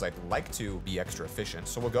today because I'd like to be extra efficient.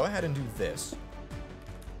 So we'll go ahead and do this.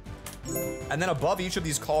 And then above each of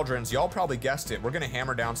these cauldrons, y'all probably guessed it, we're gonna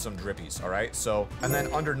hammer down some drippies, all right? So, and then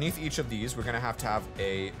underneath each of these, we're gonna have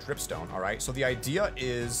a dripstone, all right? So the idea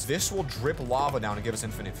is this will drip lava down and give us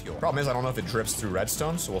infinite fuel. Problem is, I don't know if it drips through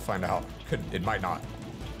redstone, so we'll find out. It might not.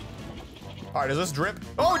 All right, does this drip?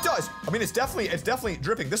 Oh, it does. I mean, it's definitely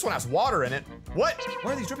dripping. This one has water in it. What?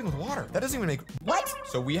 Why are these dripping with water? That doesn't even make... What?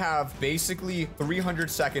 So we have basically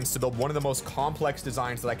 300 seconds to build one of the most complex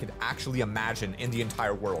designs that I could actually imagine in the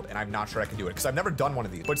entire world. And I'm not sure I can do it because I've never done one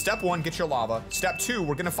of these. But step 1, get your lava. Step 2,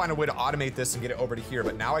 we're gonna find a way to automate this and get it over to here.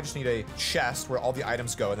 But now I just need a chest where all the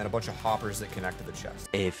items go and then a bunch of hoppers that connect to the chest.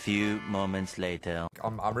 A few moments later.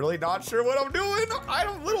 I'm really not sure what I'm doing.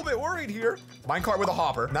 I'm a little bit worried here. Minecart with a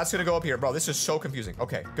hopper. And that's gonna go up here. Bro, this is so confusing.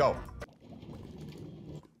 Okay, go.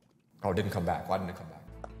 Oh, it didn't come back. Why didn't it come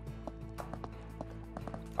back?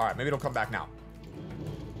 All right, maybe it'll come back now.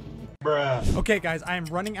 Okay, guys, I am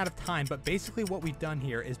running out of time, but basically what we've done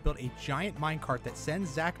here is built a giant minecart that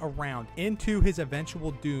sends Zach around into his eventual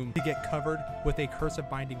doom to get covered with a cursive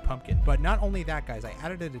binding pumpkin. But not only that, guys, I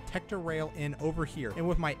added a detector rail in over here, and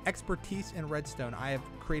with my expertise in redstone, I have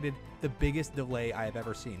created the biggest delay I have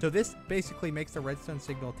ever seen. So this basically makes the redstone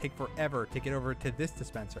signal take forever to get over to this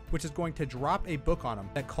dispenser, which is going to drop a book on him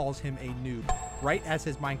that calls him a noob right as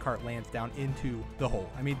his minecart lands down into the hole.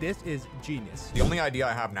 I mean, this is genius. The only idea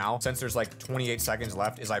I have now, since there's like 28 seconds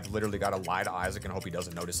left, is I've literally got to lie to Isaac and hope he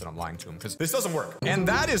doesn't notice that I'm lying to him because this doesn't work. And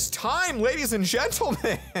that is time, ladies and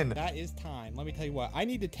gentlemen. That is time. Let me tell you what, I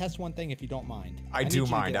need to test one thing if you don't mind. I do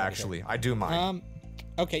mind, actually. I do mind.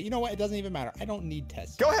 Okay, you know what? It doesn't even matter. I don't need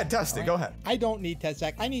tests. Go ahead, test it. Go ahead. I don't need tests,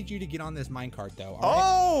 Zach. I need you to get on this minecart, though.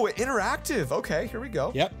 Oh, interactive. Okay, here we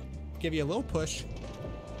go. Yep. Give you a little push.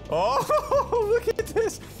 Oh, look at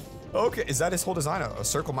this. Okay, is that his whole design? A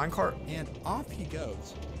circle minecart? And off he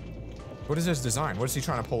goes. What is his design? What is he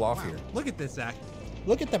trying to pull off Wow. here? Look at this, Zach.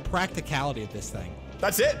 Look at the practicality of this thing.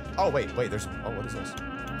 That's it. Oh, wait. There's, oh, what is this?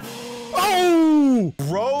 Oh!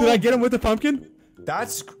 Bro. Did I get him with the pumpkin?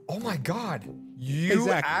 That's, oh my God. You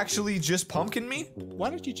Zach. actually just pumpkin me? Why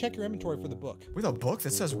don't you check your inventory for the book? With a book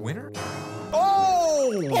that says winner?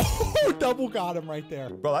 Oh! Double got him right there.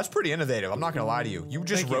 Bro, that's pretty innovative. I'm not gonna lie to you. You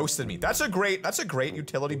just roasted me. That's a great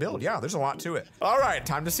utility build. Yeah, there's a lot to it. All right,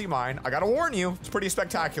 time to see mine. I gotta warn you, it's pretty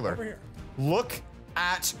spectacular. Over here. Look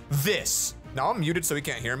at this. Now I'm muted so he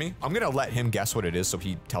can't hear me. I'm gonna let him guess what it is so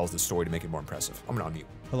he tells the story to make it more impressive. I'm gonna unmute.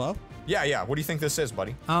 Hello? Yeah. What do you think this is,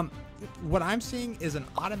 buddy? What I'm seeing is an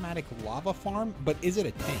automatic lava farm, but is it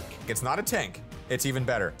a tank? It's not a tank. It's even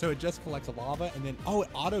better. So it just collects lava and then, oh, it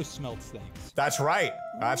auto smelts things. That's right.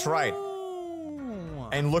 That's right. Oh.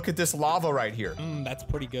 And look at this lava right here. That's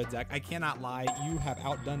pretty good, Zach. I cannot lie. You have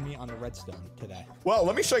outdone me on the redstone today. Well,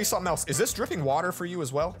 let me show you something else. Is this dripping water for you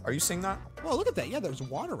as well? Are you seeing that? Well, look at that. Yeah, there's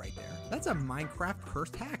water right there. That's a Minecraft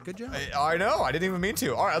cursed hack. Good job. I know. I didn't even mean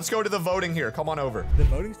to. All right, let's go to the voting here. Come on over. The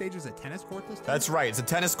voting stage is a tennis court this time? That's right. It's a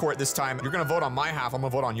tennis court this time. You're going to vote on my half. I'm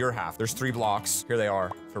going to vote on your half. There's 3 blocks. Here they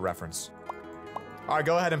are for reference. All right,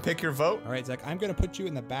 go ahead and pick your vote. All right, Zach, I'm gonna put you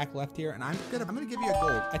in the back left here, and I'm gonna give you a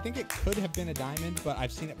gold. I think it could have been a diamond, but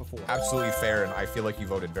I've seen it before. Absolutely fair, and I feel like you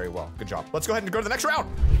voted very well. Good job. Let's go ahead and go to the next round.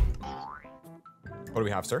 What do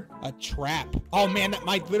we have, sir? A trap. Oh man,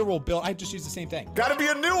 my literal build. I just used the same thing. Gotta be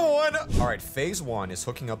a new one. All right, phase 1 is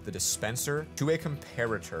hooking up the dispenser to a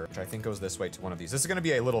comparator, which I think goes this way to one of these. This is gonna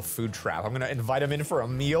be a little food trap. I'm gonna invite him in for a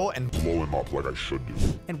meal and blow him up like I should do.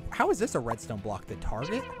 And how is this a redstone block? The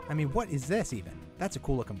target? I mean, what is this even? That's a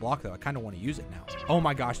cool looking block though. I kind of want to use it now. Oh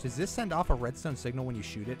my gosh, does this send off a redstone signal when you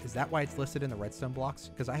shoot it? Is that why it's listed in the redstone blocks?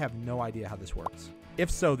 Because I have no idea how this works. If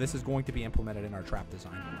so, this is going to be implemented in our trap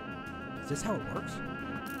design. Is this how it works?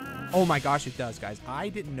 Oh my gosh, it does, guys. I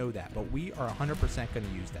didn't know that, but we are 100% going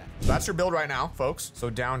to use that. So that's your build right now, folks.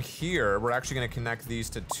 So down here, we're actually going to connect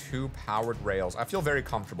these to 2 powered rails. I feel very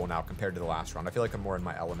comfortable now compared to the last round. I feel like I'm more in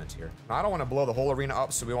my element here. Now, I don't want to blow the whole arena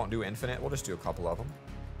up, so we won't do infinite. We'll just do a couple of them.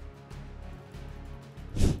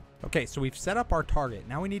 Okay, so we've set up our target.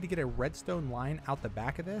 Now we need to get a redstone line out the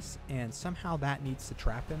back of this, and somehow that needs to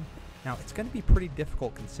trap him. Now, it's going to be pretty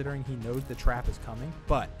difficult considering he knows the trap is coming,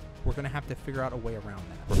 but we're going to have to figure out a way around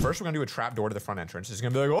that. Well, first, we're going to do a trap door to the front entrance. It's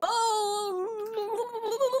going to be like,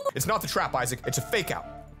 oh! It's not the trap, Isaac. It's a fake out.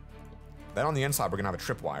 Then on the inside, we're going to have a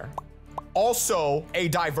tripwire. Also, a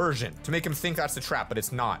diversion to make him think that's the trap, but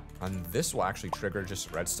it's not. And this will actually trigger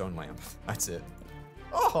just redstone lamp. That's it.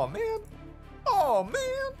 Oh, man. Oh,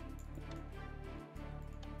 man.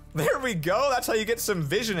 There we go. That's how you get some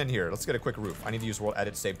vision in here. Let's get a quick roof. I need to use world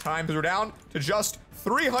edit save time because we're down to just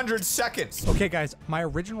 300 seconds. Okay, guys, my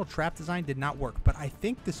original trap design did not work, but I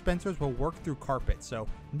think dispensers will work through carpet. So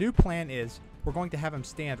new plan is we're going to have him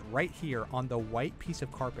stand right here on the white piece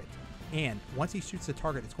of carpet. And once he shoots the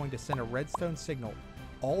target, it's going to send a redstone signal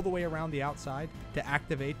all the way around the outside to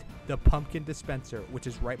activate the pumpkin dispenser, which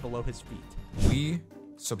is right below his feet. We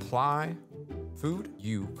supply food,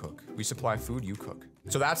 you cook. We supply food, you cook.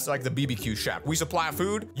 So that's like the BBQ shack. We supply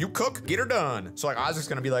food, you cook, get her done. So like Isaac's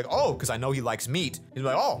gonna be like, oh, because I know he likes meat. He's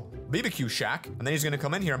like, oh, BBQ shack. And then he's gonna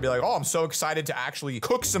come in here and be like, oh, I'm so excited to actually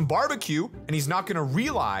cook some barbecue. And he's not gonna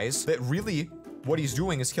realize that really what he's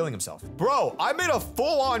doing is killing himself. Bro, I made a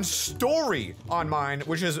full-on story on mine,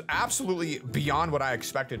 which is absolutely beyond what I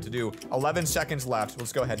expected to do. 11 seconds left.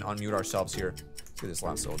 Let's go ahead and unmute ourselves here. Let's get this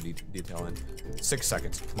last little detail in. 6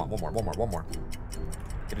 seconds. Come on, one more.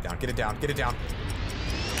 Get it down, get it down, get it down.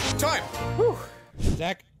 Time! Whew.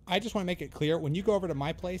 Zach, I just want to make it clear, when you go over to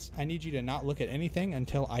my place, I need you to not look at anything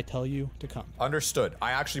until I tell you to come. Understood.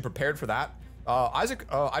 I actually prepared for that. Isaac,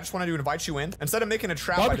 I just wanted to invite you in. Instead of making a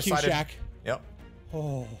trap, Barbecue I decided- shack. Yep.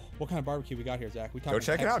 Oh, what kind of barbecue we got here, Zach? Go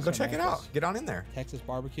check it out, go check it out. Get on in there. Texas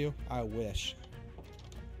barbecue? I wish.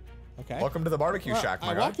 Okay. Welcome to the barbecue shack,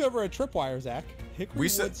 my I guy. walked over a tripwire, Zach. Hickory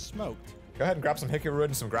wood smoked. Go ahead and grab some hickory wood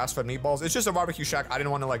and some grass-fed meatballs. It's just a barbecue shack. I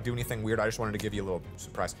didn't want to like do anything weird. I just wanted to give you a little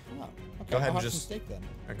surprise. Oh, okay. Go ahead I'll and have just some steak then.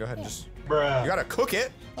 Go ahead and just. Bruh. You gotta cook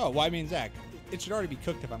it. Oh, well, I mean, Zach, it should already be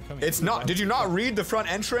cooked if I'm coming. It's not. Did you not read the front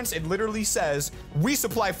entrance? It literally says, "We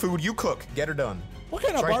supply food, you cook. Get her done." What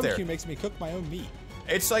kind of right barbecue there. makes me cook my own meat?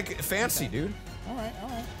 It's like fancy, dude. All right.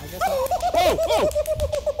 I guess. Whoa!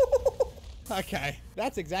 Okay,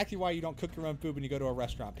 that's exactly why you don't cook your own food when you go to a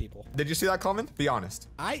restaurant, people. Did you see that comment? Be honest.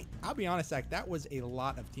 I'll be honest, Zach, that was a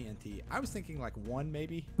lot of TNT. I was thinking like 1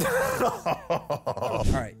 maybe. All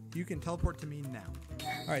right, you can teleport to me now.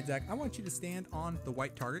 All right, Zach, I want you to stand on the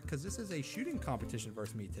white target because this is a shooting competition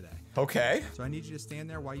versus me today. Okay. So I need you to stand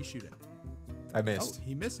there while you shoot it. I missed. Oh,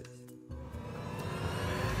 he misses.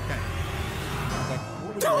 Okay.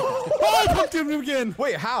 Oh, I pumped him again.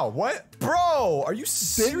 Wait, how? What? Bro, Bro, are you Didn't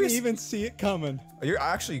serious? even see it coming. You're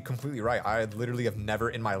actually completely right. I literally have never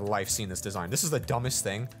in my life seen this design. This is the dumbest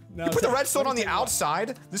thing. No, You put the Zach, redstone let on me the tell you what.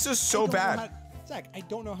 outside? This is so I don't know bad. how- Zach, I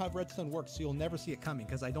don't know how redstone works, so you'll never see it coming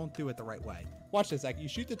because I don't do it the right way. Watch this, Zach. You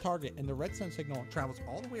shoot the target, and the redstone signal travels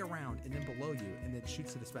all the way around and then below you, and then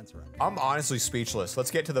shoots the dispenser up. I'm honestly speechless.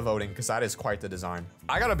 Let's get to the voting because that is quite the design.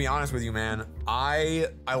 I gotta be honest with you, man. I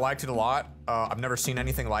liked it a lot. I've never seen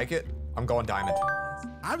anything like it. I'm going diamond.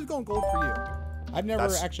 I was going gold for you. I've never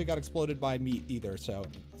That's- actually got exploded by meat either, so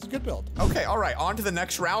it's a good build. Okay, all right. On to the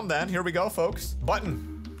next round then. Here we go, folks.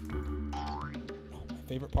 Button.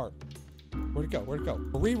 Favorite part. Where'd it go? Where'd it go?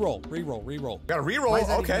 Reroll, reroll, reroll. Got a reroll. Why is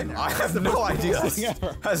that even Okay. in there? I That's have the no most idea. thing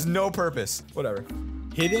ever. Has no purpose. Whatever.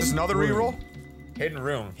 Hidden. Just another room. reroll. Hidden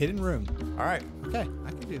room. Hidden room. All right. Okay, I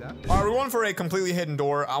can do that. All right, we're going for a completely hidden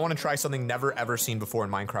door. I want to try something never ever seen before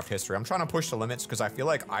in Minecraft history. I'm trying to push the limits because I feel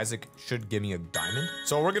like Isaac should give me a diamond.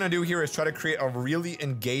 So what we're going to do here is try to create a really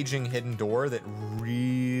engaging hidden door that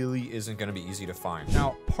really isn't going to be easy to find.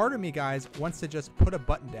 Now, part of me, guys, wants to just put a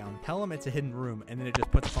button down, tell him it's a hidden room, and then it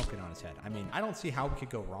just puts a pumpkin on his head. I mean, I don't see how we could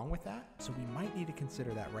go wrong with that, so we might need to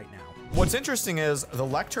consider that right now. What's interesting is the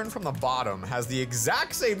lectern from the bottom has the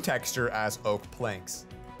exact same texture as oak planks.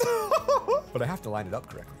 But I have to line it up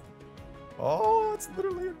correctly. Oh, it's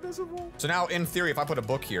literally invisible. So now, in theory, if I put a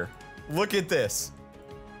book here, look at this.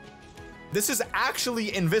 This is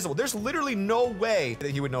actually invisible. There's literally no way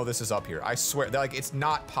that he would know this is up here. I swear, like, it's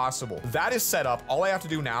not possible. That is set up. All I have to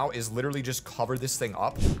do now is literally just cover this thing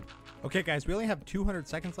up. Okay, guys, we only have 200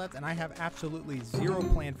 seconds left, and I have absolutely zero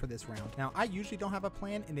plan for this round. Now, I usually don't have a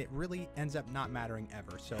plan, and it really ends up not mattering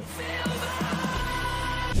ever, so...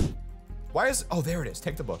 Why is, oh, there it is.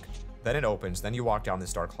 Take the book. Then it opens, then you walk down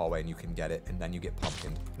this dark hallway and you can get it, and then you get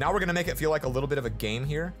pumpkined. Now we're gonna make it feel like a little bit of a game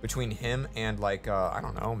here between him and like, I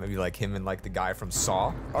don't know, maybe like him and like the guy from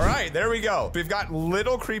Saw. All right, there we go. We've got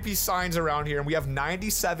little creepy signs around here and we have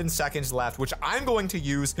 97 seconds left, which I'm going to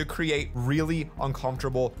use to create really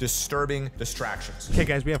uncomfortable, disturbing distractions. Okay,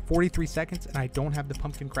 guys, we have 43 seconds, and I don't have the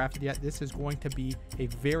pumpkin crafted yet. This is going to be a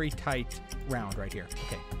very tight round right here.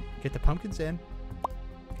 Okay, get the pumpkins in,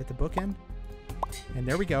 get the book in, and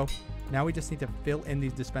there we go. Now we just need to fill in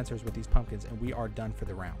these dispensers with these pumpkins, and we are done for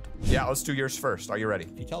the round. Yeah, let's do yours first. Are you ready?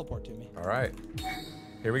 If you teleport to me. All right,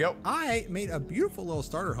 here we go. I made a beautiful little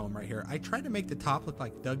starter home right here. I tried to make the top look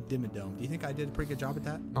like Doug Dimmadome. Do you think I did a pretty good job at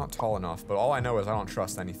that? Not tall enough, but all I know is I don't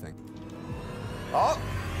trust anything. Oh!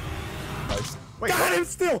 Nice. Wait, Got what? him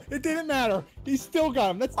still! It didn't matter. He still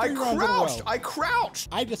got him. That's 3 rounds in a crouched! row. I crouched!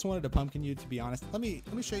 I just wanted to pumpkin you, to be honest. Let me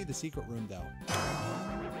show you the secret room, though.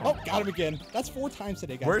 Oh, got him again. That's 4 times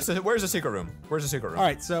today, guys. Where's the secret room? Where's the secret room? All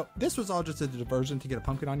right, so this was all just a diversion to get a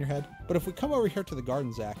pumpkin on your head. But if we come over here to the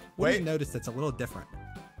garden, Zach, what do Wait. you notice that's a little different?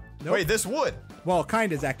 Nope. Wait, this wood. Well,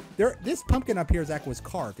 kind of, Zach. This pumpkin up here, Zach, was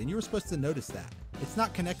carved, and you were supposed to notice that. It's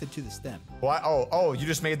not connected to the stem. What? Oh, you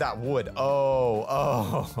just made that wood.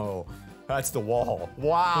 Oh. That's the wall. So now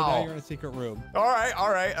Wow. you're in a secret room. All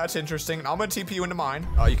right. That's interesting. I'm gonna TP you into mine.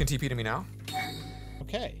 You can TP to me now.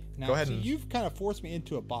 Okay. Now, Go ahead so and- you've kind of forced me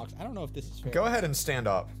into a box. I don't know if this is fair. Go ahead and stand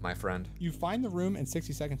up, my friend. You find the room in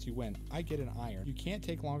 60 seconds, you win. I get an iron. You can't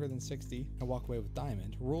take longer than 60 and walk away with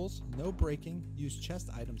diamond. Rules, no breaking, use chest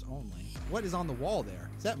items only. What is on the wall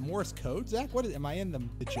there? Is that Morse code, Zach? What is, am I in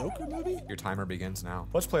the Joker movie? Your timer begins now.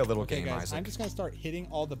 Let's play a little Okay, game, guys, Isaac. I'm just gonna start hitting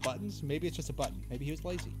all the buttons. Maybe it's just a button. Maybe he was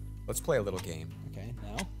lazy. Let's play a little game. Okay,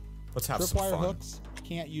 no. Let's have some Tripwire fun. hooks,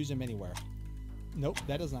 can't use them anywhere. Nope,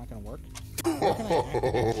 that is not gonna work. Where can I activate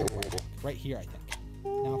the tripwire hook? Right here, I think.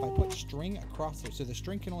 Now, if I put string across there, so the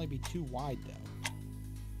string can only be 2 wide,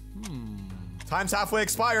 though. Time's halfway He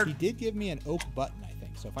expired. did give me an oak button, I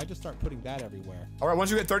think. So if I just start putting that everywhere. All right,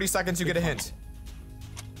 once you hit 30 seconds, you get a hint.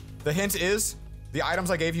 The hint is the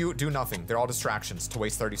items I gave you do nothing. They're all distractions to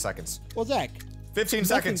waste 30 seconds. Well, Zach. 15 Nothing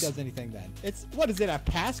seconds. does anything then. It's, what is it, a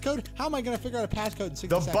passcode? How am I going to figure out a passcode in 60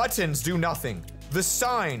 The seconds? buttons do nothing. The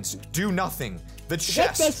signs do nothing. The That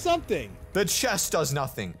chest. does something. The chest does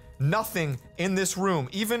nothing. Nothing in this room.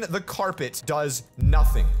 Even the carpet does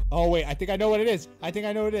nothing. Oh, wait, I think I know what it is. I think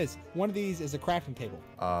I know what it is. One of these is a crafting table.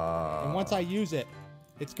 And once I use it,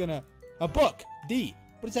 it's gonna, a book, D.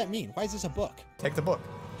 What does that mean? Why is this a book? Take the book.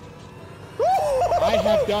 I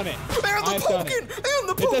have done it. And the I've done pumpkin! it. And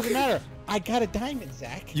the It pumpkin! doesn't matter. I got a diamond,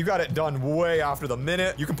 Zach. You got it done way after the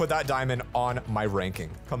minute. You can put that diamond on my ranking.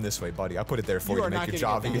 Come this way, buddy. I put it there for you to make your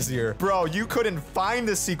job easier. Bro, you couldn't find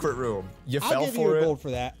the secret room. You fell for it. I'll give you a gold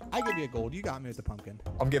for that. I give you a gold. You got me with the pumpkin.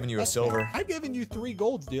 I'm giving you a silver. I've given you 3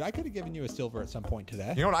 golds, dude. I could have given you a silver at some point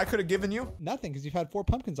today. You know what I could have given you? Nothing, because you've had 4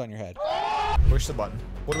 pumpkins on your head. Push the button.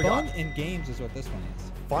 What do we got? Fun and games is what this one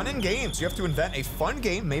is. Fun and games. You have to invent a fun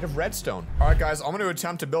game made of redstone. All right, guys, I'm going to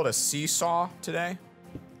attempt to build a seesaw today.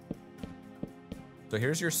 So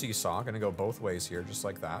here's your seesaw. Gonna go both ways here, just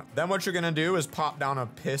like that. Then what you're gonna do is pop down a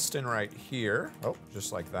piston right here. Oh,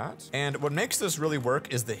 just like that. And what makes this really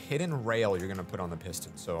work is the hidden rail you're gonna put on the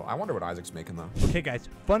piston. So I wonder what Isaac's making though. Okay, guys,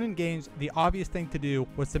 fun and games. The obvious thing to do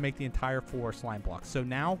was to make the entire floor slime blocks. So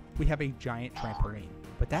now we have a giant trampoline.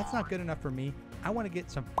 But that's not good enough for me. I want to get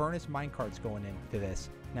some furnace minecarts going into this.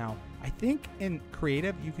 Now, I think in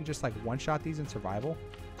creative, you can just like one-shot these in survival.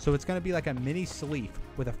 So it's going to be like a mini sleeve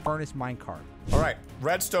with a furnace minecart. All right,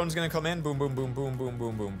 redstone's going to come in. Boom, boom, boom, boom, boom,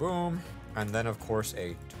 boom, boom, boom. And then, of course,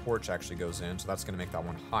 a torch actually goes in. So that's going to make that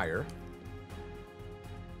one higher.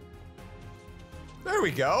 There we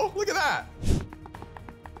go. Look at that.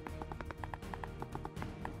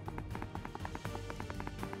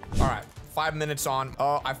 All right. 5 minutes on.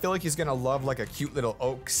 I feel like he's gonna love like a cute little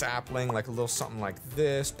oak sapling, like a little something like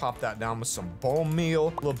this. Pop that down with some bone meal,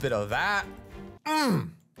 a little bit of that.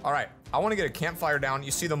 All right, I wanna get a campfire down.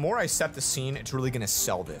 You see, the more I set the scene, it's really gonna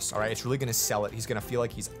sell this, all right? It's really gonna sell it. He's gonna feel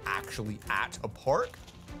like he's actually at a park.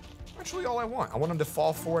 Actually, all I want him to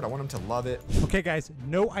fall for it. I want him to love it. Okay, guys,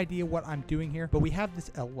 no idea what I'm doing here, but we have this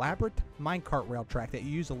elaborate minecart rail track that you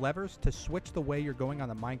use the levers to switch the way you're going on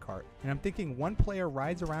the minecart. And I'm thinking one player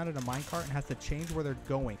rides around in a minecart and has to change where they're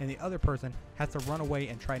going, and the other person has to run away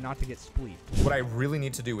and try not to get spleefed. What I really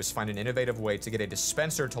need to do is find an innovative way to get a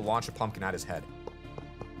dispenser to launch a pumpkin at his head.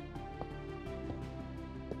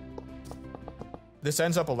 This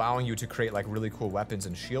ends up allowing you to create like really cool weapons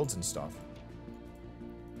and shields and stuff.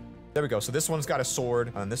 There we go. So this one's got a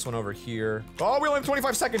sword, and this one over here. Oh, we only have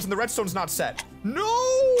 25 seconds and the redstone's not set.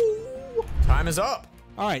 No! Time is up.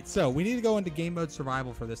 All right, so we need to go into game mode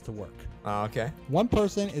survival for this to work. Okay. One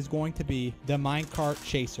person is going to be the minecart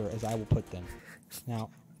chaser, as I will put them. Now,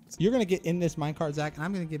 you're going to get in this minecart, Zach, and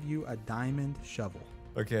I'm going to give you a diamond shovel.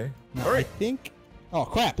 Okay. Now, All right. I think... Oh,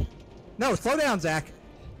 crap. No, slow down, Zach.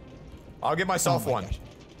 I'll give myself one. Gosh.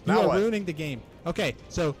 Now You are what? ruining the game. Okay,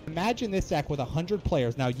 so imagine this, Zach, with 100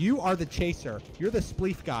 players. Now, you are the chaser. You're the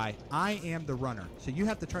spleef guy. I am the runner. So you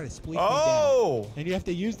have to try to spleef me down. And you have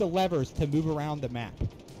to use the levers to move around the map.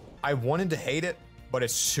 I wanted to hate it, but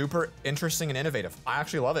it's super interesting and innovative. I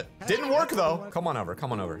actually love it. Didn't work, though. Come on over.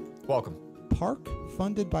 Come on over. Welcome. Park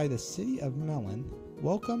funded by the city of Mellon.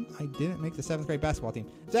 Welcome. I didn't make the 7th grade basketball team.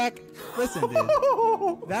 Zach, listen, dude.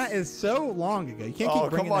 That is so long ago. You can't keep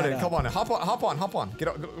bringing that up. Come on in. Hop on.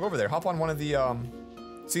 Go over there. Hop on one of the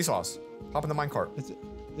seesaws. Hop in the minecart.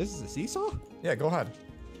 This is a seesaw? Yeah, go ahead.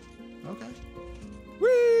 Okay. Whee!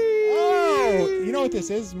 Oh, you know what this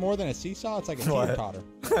is? More than a seesaw? It's like a teeter-totter.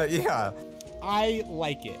 Yeah. I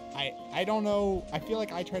like it. I don't know. I feel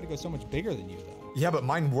like I try to go so much bigger than you, though. Yeah, but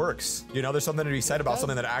mine works. You know, there's something to be said about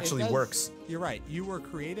something that actually works. You're right. You were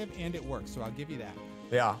creative and it works, so I'll give you that.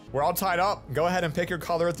 Yeah, we're all tied up. Go ahead and pick your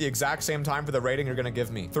color at the exact same time for the rating you're gonna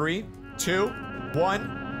give me. 3, 2,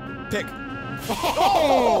 1, pick.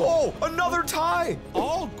 Oh, another tie.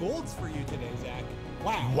 All golds for you today, Zach.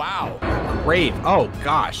 Wow. Wow. Grave. Oh,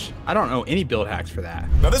 gosh. I don't know any build hacks for that.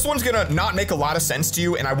 Now, this one's gonna not make a lot of sense to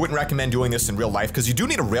you, and I wouldn't recommend doing this in real life, because you do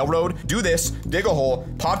need a railroad. Do this, dig a hole,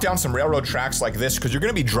 pop down some railroad tracks like this, because you're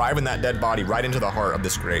gonna be driving that dead body right into the heart of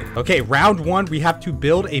this grave. Okay, round 1, we have to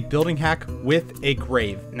build a building hack with a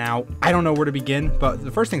grave. Now, I don't know where to begin, but the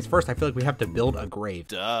first things first, I feel like we have to build a grave.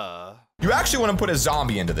 Duh. You actually want to put a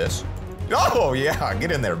zombie into this. Oh, yeah,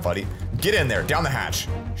 get in there, buddy. Get in there, down the hatch.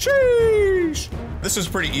 Sheesh. This is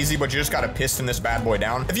pretty easy, but you just gotta piston this bad boy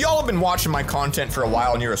down. If y'all have been watching my content for a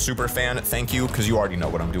while and you're a super fan, thank you, because you already know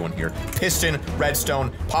what I'm doing here. Piston,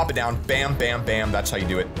 redstone, pop it down, bam, bam, bam. That's how you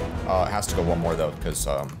do it. It has to go one more though, because,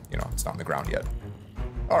 you know, it's not on the ground yet.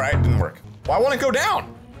 All right, didn't work. Well, I want to go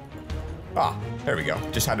down. Ah, there we go.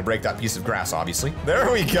 Just had to break that piece of grass, obviously. There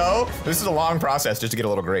we go. This is a long process just to get a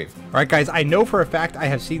little grave. All right, guys, I know for a fact I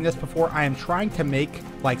have seen this before. I am trying to make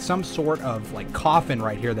like some sort of like coffin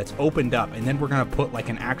right here that's opened up, and then we're gonna put like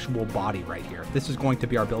an actual body right here. This is going to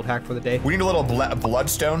be our build hack for the day. We need a little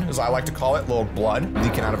bloodstone, as I like to call it, a little blood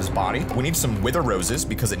leaking out of his body. We need some wither roses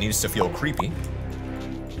because it needs to feel creepy.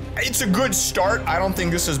 It's a good start. I don't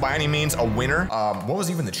think this is by any means a winner. What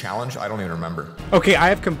was even the challenge? I don't even remember. Okay, I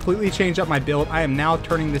have completely changed up my build. I am now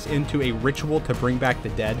turning this into a ritual to bring back the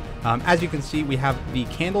dead. As you can see, we have the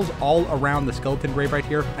candles all around the skeleton grave right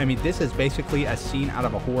here. I mean, this is basically a scene out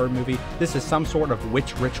of a horror movie. This is some sort of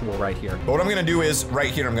witch ritual right here. But what I'm gonna do is,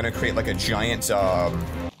 right here, I'm gonna create like a giant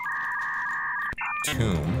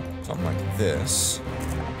tomb, something like this.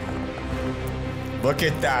 Look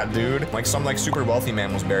at that, dude. Like some like super wealthy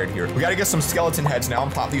man was buried here. We gotta get some skeleton heads now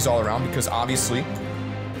and pop these all around because obviously,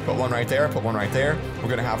 put one right there, put one right there. We're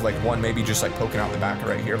gonna have like one maybe just like poking out the back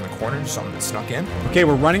right here in the corner, just something that snuck in. Okay,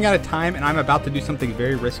 we're running out of time and I'm about to do something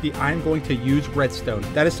very risky. I'm going to use redstone.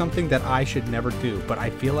 That is something that I should never do, but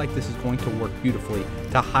I feel like this is going to work beautifully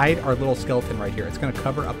to hide our little skeleton right here. It's gonna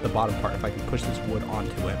cover up the bottom part if I can push this wood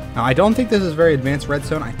onto it. Now, I don't think this is very advanced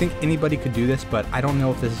redstone. I think anybody could do this, but I don't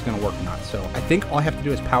know if this is gonna work or not. So I think all I have to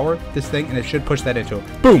do is power this thing and it should push that into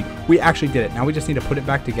it. Boom, we actually did it. Now we just need to put it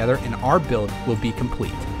back together and our build will be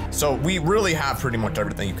complete. So we really have pretty much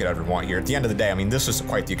everything you could ever want here. At the end of the day, I mean, this is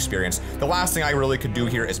quite the experience. The last thing I really could do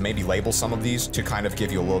here is maybe label some of these to kind of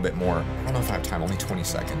give you a little bit more. I don't know if I have time, only 20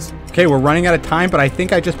 seconds. Okay, we're running out of time, but I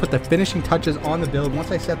think I just put the finishing touches on the build.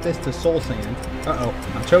 Once I set this to soul sand. Uh-oh,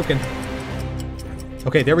 I'm choking.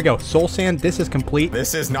 Okay, there we go. Soul sand, this is complete.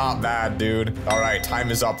 This is not bad, dude. All right, time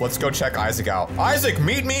is up. Let's go check Isaac out. Isaac,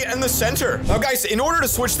 meet me in the center. Now, guys, in order to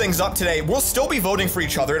switch things up today, we'll still be voting for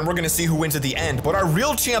each other, and we're gonna see who wins at the end, but our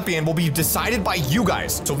real champion will be decided by you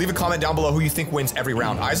guys. So leave a comment down below who you think wins every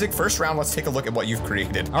round. Isaac, first round, let's take a look at what you've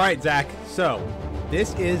created. All right, Zach, so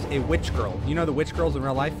this is a witch girl. You know the witch girls in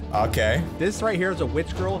real life? Okay. This right here is a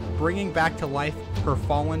witch girl bringing back to life her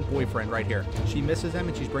fallen boyfriend right here. She misses him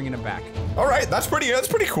and she's bringing him back. All right, that's pretty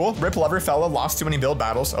cool. Rip LoverFella, lost too many build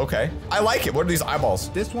battles. Okay. I like it. What are these eyeballs?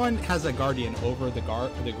 This one has a guardian over the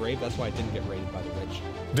grave. That's why it didn't get raided by the witch.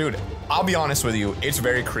 Dude, I'll be honest with you. It's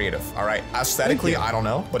very creative. All right. Aesthetically, I don't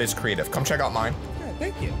know, but it's creative. Come check out mine. Yeah,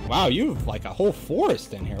 thank you. Wow, you have like a whole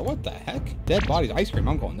forest in here. What the heck? Dead bodies, ice cream.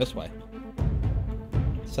 I'm going this way.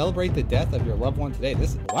 Celebrate the death of your loved one today.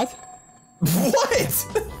 This, what? What?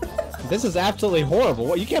 This is absolutely horrible.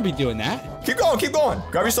 What? You can't be doing that. Keep going, keep going.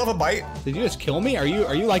 Grab yourself a bite. Did you just kill me? Are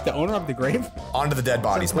you like the owner of the grave? Onto the dead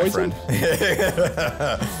bodies, my friend.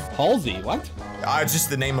 Halsey, what? It's just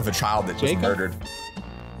the name of a child that was murdered.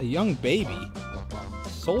 A young baby.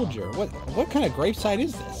 Soldier. What kind of gravesite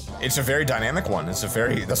is this? It's a very dynamic one. It's a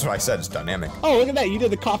very, that's what I said, it's dynamic. Oh, look at that. You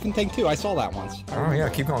did the coffin thing too. I saw that once. Oh yeah,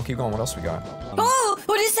 keep going, keep going. What else we got? Oh,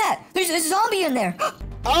 what is that? There's a zombie in there.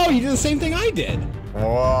 Oh, you did the same thing I did.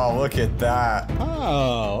 Whoa, look at that.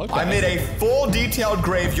 Oh, okay. I made a full detailed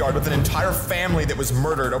graveyard with an entire family that was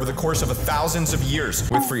murdered over the course of thousands of years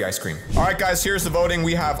with free ice cream. All right, guys, here's the voting.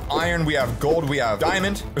 We have iron, we have gold, we have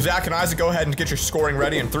diamond. Zach and Isaac, go ahead and get your scoring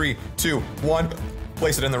ready in 3, 2, 1.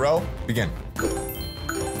 Place it in the row. Begin.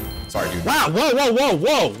 Sorry, dude. Wow,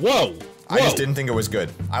 whoa. I just didn't think it was good.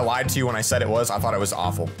 I lied to you when I said it was. I thought it was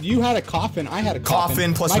awful. You had a coffin. I had a coffin.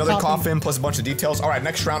 Coffin plus another coffin plus a bunch of details. All right,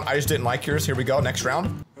 next round. I just didn't like yours. Here we go. Next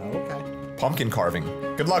round. Okay. Pumpkin carving.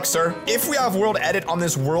 Good luck, sir. If we have world edit on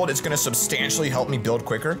this world, it's gonna substantially help me build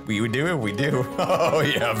quicker. We do. Oh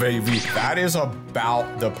yeah, baby. That is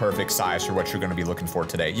about the perfect size for what you're gonna be looking for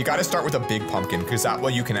today. You gotta start with a big pumpkin because that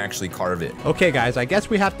way you can actually carve it. Okay, guys, I guess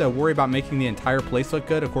we have to worry about making the entire place look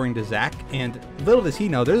good according to Zach. And little does he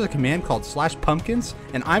know, there's a command called /pumpkins,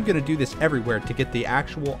 and I'm gonna do this everywhere to get the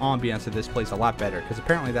actual ambiance of this place a lot better because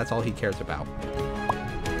apparently that's all he cares about.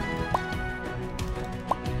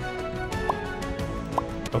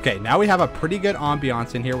 Okay, now we have a pretty good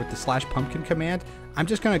ambiance in here with the /pumpkin command. I'm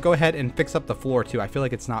just gonna go ahead and fix up the floor too. I feel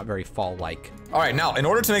like it's not very fall-like. All right, now, in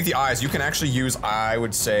order to make the eyes, you can actually use, I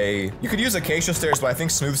would say, you could use acacia stairs, but I think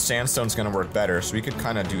smooth sandstone's gonna work better. So we could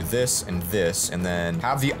kind of do this, and then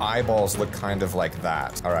have the eyeballs look kind of like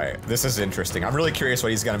that. All right, this is interesting. I'm really curious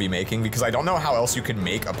what he's gonna be making because I don't know how else you could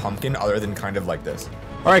make a pumpkin other than kind of like this.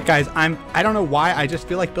 All right, guys, I don't know why, I just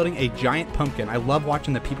feel like building a giant pumpkin. I love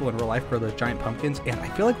watching the people in real life grow those giant pumpkins, and I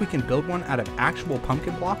feel like we can build one out of actual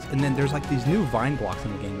pumpkin blocks, and then there's like these new vine blocks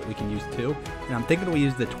in the game that we can use too. And I'm thinking we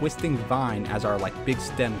use the twisting vine as our like big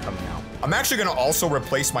stem coming out. I'm actually gonna also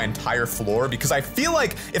replace my entire floor because I feel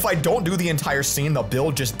like if I don't do the entire scene, the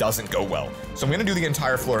build just doesn't go well. So I'm gonna do the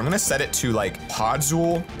entire floor. I'm gonna set it to like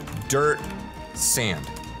podzol, dirt, sand.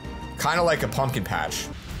 Kind of like a pumpkin patch.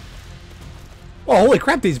 Oh, holy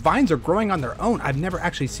crap, these vines are growing on their own. I've never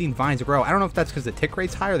actually seen vines grow. I don't know if that's because the tick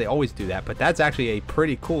rate's higher. They always do that, but that's actually a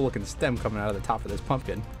pretty cool looking stem coming out of the top of this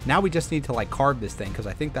pumpkin. Now we just need to like carve this thing because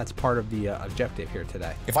I think that's part of the objective here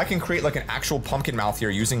today. If I can create like an actual pumpkin mouth here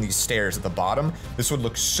using these stairs at the bottom, this would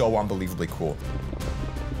look so unbelievably cool.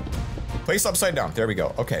 Place upside down. There we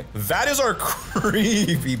go. Okay, that is our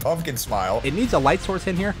creepy pumpkin smile. It needs a light source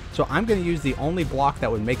in here, so I'm going to use the only block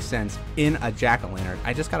that would make sense in a jack-o'-lantern.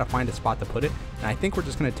 I just got to find a spot to put it, and I think we're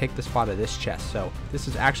just going to take the spot of this chest. So this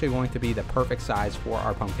is actually going to be the perfect size for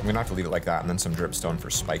our pumpkin. I'm gonna have to leave it like that, and then some dripstone for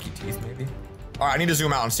spiky teeth, maybe. All right, I need to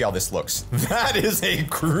zoom out and see how this looks. That is a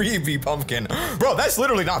creepy pumpkin. Bro, that's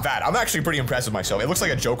literally not bad. I'm actually pretty impressed with myself. It looks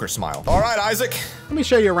like a Joker smile. All right, Isaac. Let me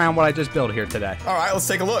show you around what I just built here today. All right, let's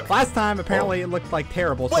take a look. Last time, apparently, it looked like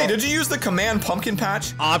terrible. Wait, did you use the command pumpkin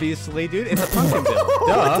patch? Obviously, dude. It's a pumpkin build.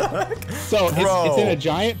 Duh. So it's in a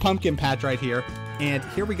giant pumpkin patch right here. And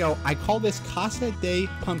here we go. I call this Casa de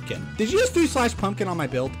Pumpkin. Did you just do /pumpkin on my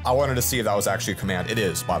build? I wanted to see if that was actually a command. It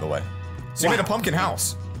is, by the way. So you made a pumpkin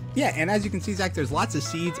house. Yeah, and as you can see, Zach, there's lots of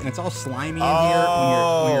seeds, and it's all slimy in here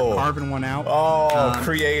when you're carving one out. Oh,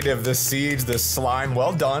 creative. The seeds, the slime.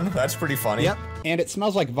 Well done. That's pretty funny. Yep. And it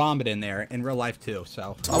smells like vomit in there in real life, too,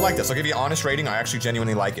 so. I like this. I'll give you an honest rating. I actually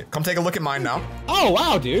genuinely like it. Come take a look at mine now. Oh,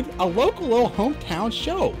 wow, dude. A local little hometown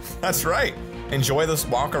show. That's right. Enjoy this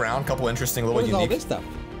walk around. Couple interesting little unique. What is all this stuff?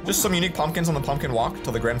 Just some unique pumpkins on the pumpkin walk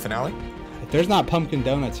till the grand finale. If there's not pumpkin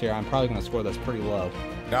donuts here, I'm probably going to score this pretty low.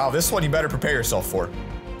 Now, this one you better prepare yourself for.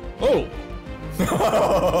 Oh.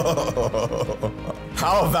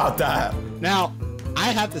 How about that? Now,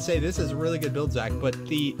 I have to say this is a really good build, Zach, but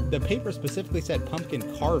the paper specifically said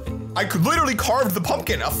pumpkin carving. I could literally carve the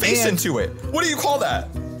pumpkin, a face into it. What do you call that?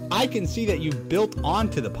 I can see that you built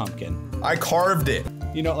onto the pumpkin. I carved it.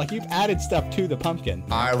 You know, like you've added stuff to the pumpkin.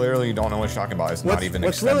 I literally don't know what you're talking about. It's not even extended.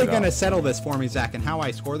 What's really going to settle this for me, Zach, and how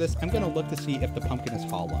I score this, I'm going to look to see if the pumpkin is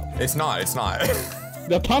hollow. It's not. It's not.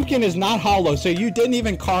 The pumpkin is not hollow, so you didn't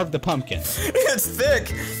even carve the pumpkin. It's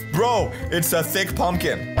thick. Bro, it's a thick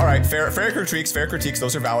pumpkin. All right, fair critiques, fair critiques.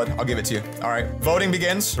 Those are valid. I'll give it to you. All right, voting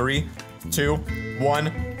begins. 3, 2,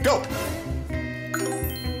 1, go.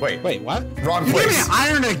 Wait, what? Wrong place. You gave me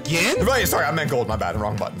iron again? Wait, sorry, I meant gold. My bad.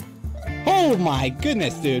 Wrong button. Oh my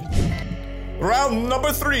goodness, dude. Round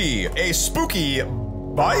number 3, a spooky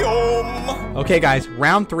biome. Okay, guys,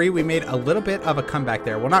 round 3, we made a little bit of a comeback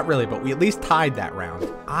there. Well, not really, but we at least tied that round.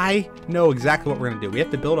 I know exactly what we're gonna do. We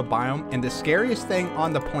have to build a biome, and the scariest thing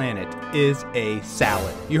on the planet is a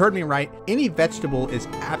salad. You heard me right. Any vegetable is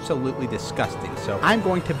absolutely disgusting, so I'm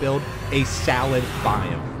going to build a salad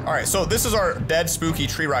biome. All right, so this is our dead spooky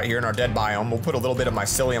tree right here in our dead biome. We'll put a little bit of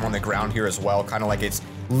mycelium on the ground here as well, kind of like it's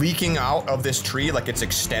leaking out of this tree, like it's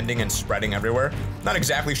extending and spreading everywhere. Not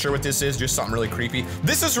exactly sure what this is, just something really creepy.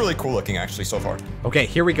 This is really cool looking actually so far. Okay,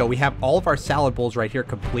 here we go. We have all of our salad bowls right here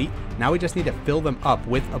complete. Now we just need to fill them up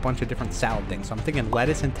with a bunch of different salad things. So I'm thinking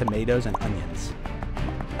lettuce and tomatoes and onions.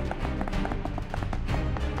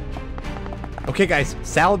 Okay guys,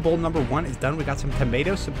 salad bowl number 1 is done. We got some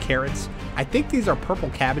tomatoes, some carrots. I think these are purple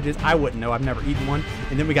cabbages. I wouldn't know, I've never eaten one.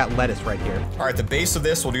 And then we got lettuce right here. All right, the base of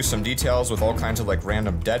this, we'll do some details with all kinds of like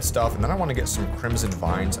random dead stuff. And then I want to get some crimson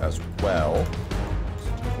vines as well. A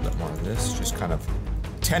little bit more of this, just kind of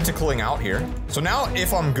tentacling out here. So now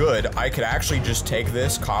if I'm good, I could actually just take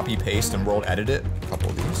this, copy, paste, and world edit it. A couple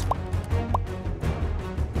of these.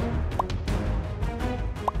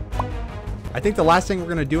 I think the last thing we're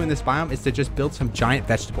gonna do in this biome is to just build some giant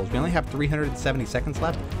vegetables. We only have 370 seconds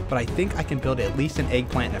left, but I think I can build at least an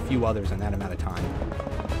eggplant and a few others in that amount of time.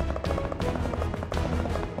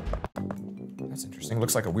 That's interesting.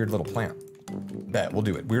 Looks like a weird little plant. Bet, we'll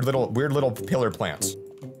do it. Weird little pillar plants.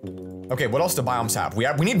 Okay, what else do biomes have? We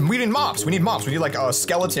need mobs. We need mobs. We need like a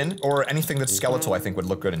skeleton or anything that's skeletal. I think would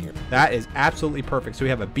look good in here. That is absolutely perfect. So we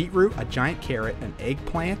have a beetroot, a giant carrot, an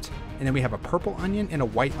eggplant, and then we have a purple onion and a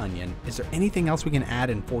white onion. Is there anything else we can add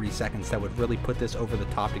in 40 seconds that would really put this over the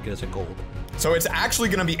top to get us a gold? So it's actually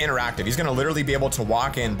gonna be interactive. He's gonna literally be able to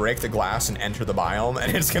walk in, break the glass, and enter the biome,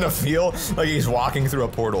 and it's gonna feel like he's walking through a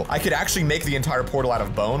portal. I could actually make the entire portal out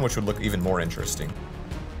of bone, which would look even more interesting.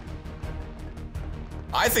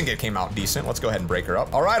 I think it came out decent. Let's go ahead and break her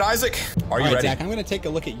up. All right, Isaac, are you ready? Zach, I'm gonna take a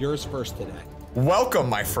look at yours first today. Welcome,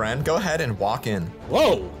 my friend. Go ahead and walk in.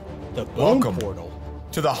 Whoa, the bone portal.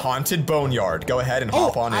 To the haunted boneyard. Go ahead and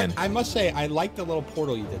hop on in. I must say, I like the little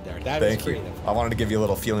portal you did there. That is creative. Thank you. I wanted to give you a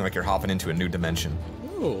little feeling like you're hopping into a new dimension.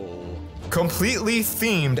 Ooh. Completely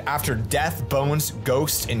themed after death, bones,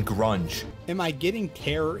 ghosts, and grunge. Am I getting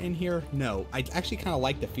terror in here? No, I actually kind of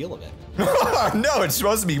like the feel of it. No, it's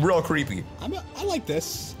supposed to be real creepy. I like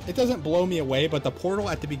this. It doesn't blow me away, but the portal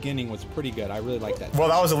at the beginning was pretty good. I really like that. Well,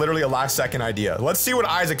 that was literally a last second idea. Let's see what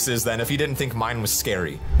Isaac's is then if he didn't think mine was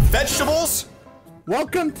scary. Vegetables?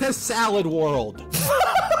 Welcome to Salad World.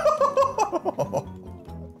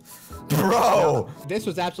 Bro. This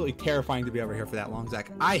was absolutely terrifying to be over here for that long,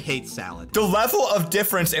 Zach. I hate salad. The level of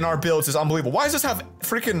difference in our builds is unbelievable. Why does this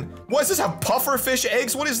have puffer fish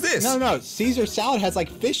eggs? What is this? No, Caesar salad has like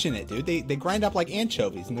fish in it, dude. They grind up like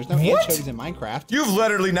anchovies, and there's no anchovies in Minecraft. You've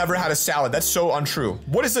literally never had a salad. That's so untrue.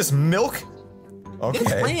 What is this, milk? Okay.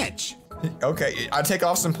 It's ranch. Okay, I take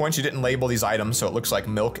off some points. You didn't label these items, so it looks like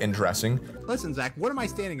milk and dressing. Listen, Zach, what am I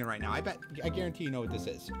standing in right now? I guarantee you know what this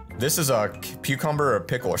is. This is a cucumber or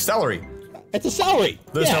pickle or celery. It's a celery.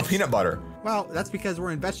 There's no peanut butter. Well, that's because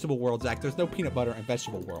we're in vegetable world, Zach. There's no peanut butter in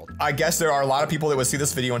vegetable world. I guess there are a lot of people that would see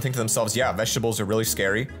this video and think to themselves, yeah, vegetables are really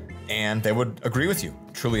scary. And they would agree with you.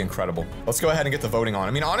 Truly incredible. Let's go ahead and get the voting on.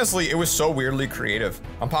 I mean, honestly, it was so weirdly creative.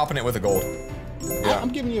 I'm popping it with a gold. Yeah. I'm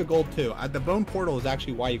giving you a gold too. The bone portal is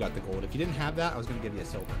actually why you got the gold. If you didn't have that, I was going to give you a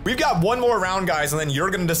silver. We've got one more round, guys, and then you're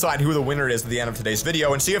going to decide who the winner is at the end of today's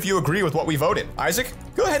video and see if you agree with what we voted. Isaac,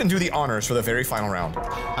 go ahead and do the honors for the very final round.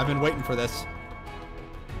 I've been waiting for this.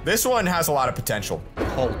 This one has a lot of potential.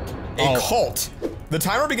 Cult. A cult. The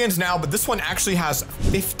timer begins now, but this one actually has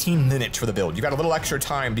 15 minutes for the build. You got a little extra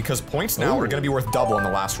time because points now are gonna be worth double in the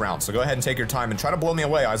last round. So go ahead and take your time and try to blow me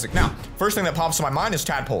away, Isaac. Now, first thing that pops in my mind is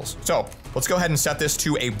tadpoles. So let's go ahead and set this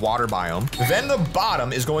to a water biome. Then the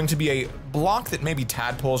bottom is going to be a block that maybe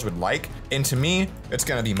tadpoles would like. And to me, it's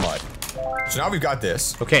gonna be mud. So now we've got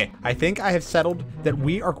this. Okay, I think I have settled that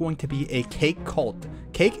we are going to be a cake cult.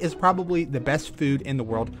 Cake is probably the best food in the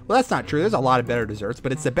world. Well, that's not true. There's a lot of better desserts,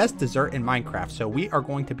 but it's the best dessert in Minecraft. So we are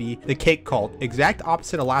going to be the cake cult. Exact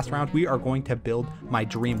opposite of last round. We are going to build my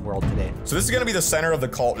dream world today. So this is gonna be the center of the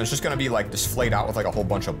cult, and it's just gonna be like displayed out with like a whole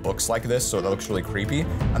bunch of books like this, so it looks really creepy.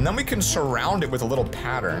 And then we can surround it with a little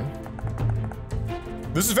pattern.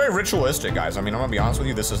 This is very ritualistic, guys. I mean, I'm gonna be honest with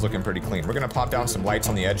you, this is looking pretty clean. We're gonna pop down some lights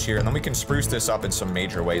on the edge here, and then we can spruce this up in some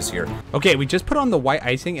major ways here. Okay, we just put on the white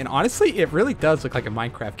icing, and honestly, it really does look like a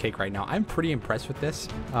Minecraft cake right now. I'm pretty impressed with this.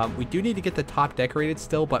 We do need to get the top decorated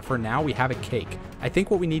still, but for now, we have a cake. I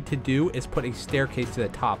think what we need to do is put a staircase to the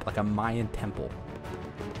top, like a Mayan temple.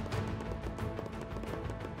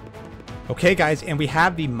 Okay, guys, and we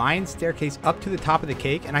have the Mayan staircase up to the top of the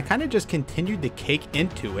cake, and I kind of just continued the cake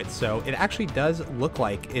into it, so it actually does look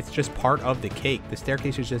like it's just part of the cake. The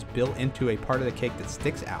staircase is just built into a part of the cake that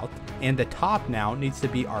sticks out, and the top now needs to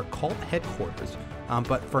be our cult headquarters.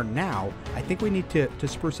 But for now, I think we need to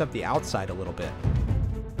spruce up the outside a little bit.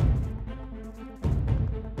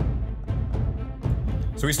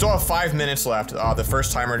 So we still have 5 minutes left. The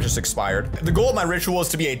first timer just expired. The goal of my ritual is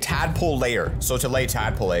to be a tadpole layer. So to lay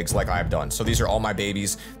tadpole eggs like I've done. So these are all my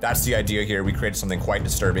babies. That's the idea here. We created something quite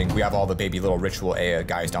disturbing. We have all the baby little ritual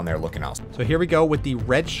guys down there looking out. So here we go with the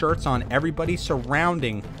red shirts on everybody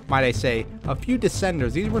surrounding, might I say, a few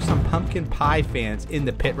descenders. These were some pumpkin pie fans in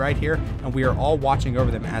the pit right here, and we are all watching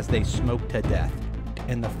over them as they smoke to death.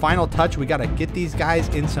 And the final touch, we got to get these guys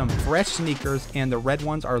in some fresh sneakers, and the red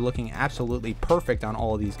ones are looking absolutely perfect on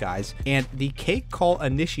all of these guys. And the cake call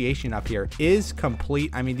initiation up here is complete.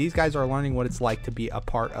 I mean, these guys are learning what it's like to be a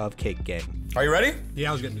part of Cake Gang. Are you ready? Yeah,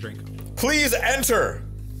 I was getting the drink. Please enter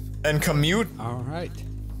and commute. All right.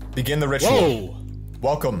 Begin the ritual. Whoa.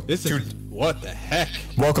 Welcome What the heck?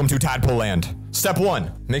 Welcome to Tadpole Land. Step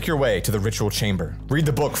 1, make your way to the ritual chamber. Read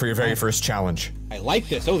the book for your very first challenge. I like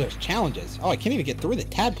this. Oh, there's challenges. Oh, I can't even get through the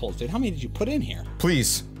tadpoles, dude. How many did you put in here?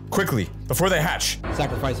 Please, quickly, before they hatch.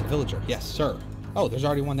 Sacrifice a villager. Yes, sir. Oh, there's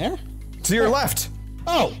already one there? To your left.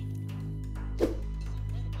 Oh.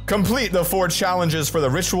 Complete the 4 challenges for the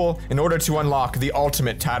ritual in order to unlock the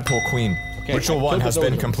ultimate Tadpole Queen. Okay, Ritual 1 has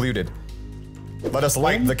been completed. Let us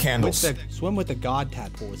light the candles. Swim with the god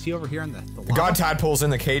tadpole. Is he over here in the lava? The god tadpole's in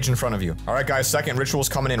the cage in front of you. All right, guys, second ritual's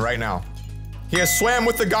coming in right now. He has swam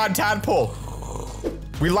with the god tadpole.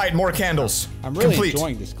 We light more candles. I'm really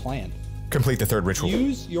enjoying this clan. Complete the 3rd ritual.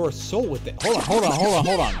 Use your soul with it.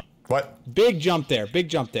 Hold on. What? Big jump there.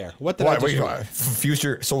 What did I just do? Fuse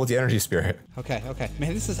your soul with the energy spirit. Okay.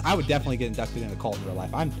 Man, I would definitely get inducted into the cult in real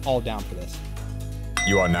life. I'm all down for this.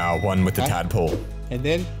 You are now one with the tadpole. And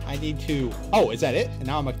then I need to... Oh, is that it? And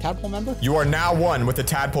now I'm a tadpole member? You are now one with the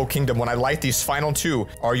Tadpole Kingdom. When I light these final 2,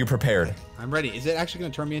 are you prepared? I'm ready. Is it actually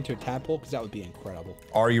going to turn me into a tadpole? Because that would be incredible.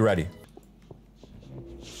 Are you ready?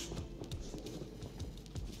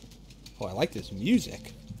 Oh, I like this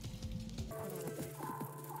music.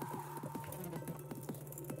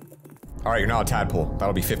 All right, you're now a tadpole.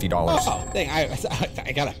 That'll be $50. Oh, dang,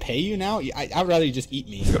 I gotta pay you now? I'd rather you just eat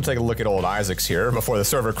me. Go take a look at old Isaac's here before the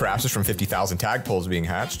server crashes from 50,000 tadpoles being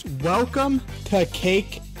hatched. Welcome to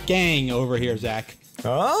Cake Gang over here, Zach.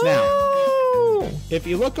 Oh! Now, if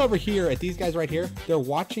you look over here at these guys right here, they're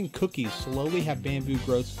watching cookies slowly have bamboo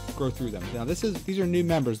grow through them. Now, these are new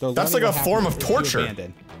members. That's like a form of torture.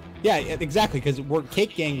 Yeah, exactly, because we're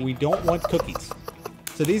Cake Gang. We don't want cookies.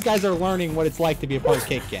 So these guys are learning what it's like to be a part of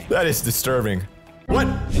Cake Gang. That is disturbing. What?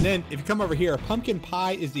 And then if you come over here, Pumpkin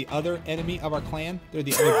Pie is the other enemy of our clan. They're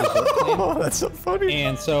the other dessert clan. Oh, that's so funny.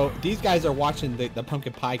 And so these guys are watching the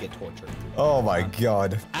Pumpkin Pie get tortured. Oh my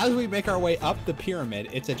god. As we make our way up the pyramid,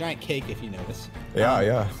 it's a giant cake if you notice.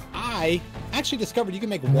 Yeah. I actually discovered you can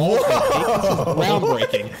make walls with cake. This is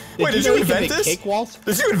groundbreaking. Wait, did you invent make this? Cake walls?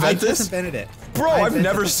 Did you invent I this? just invented it. Bro, I've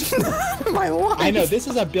never seen that in my life. I know, this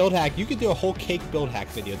is a build hack. You could do a whole cake build hack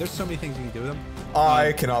video. There's so many things you can do with them.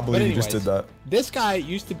 I cannot But believe you just did that. This guy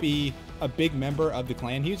used to be a big member of the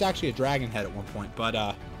clan. He was actually a dragon head at one point,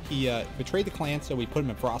 but he betrayed the clan, so we put him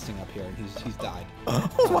in frosting up here, and he's died.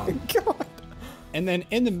 Oh my god. And then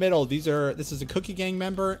in the middle, this is a Cookie Gang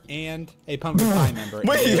member and a Pumpkin Pie member.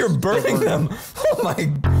 Wait, you're burning them.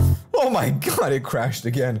 Oh my god, it crashed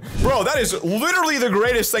again. Bro, that is literally the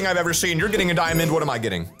greatest thing I've ever seen. You're getting a diamond. What am I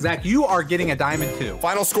getting? Zach, you are getting a diamond too.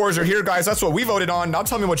 Final scores are here, guys. That's what we voted on. Now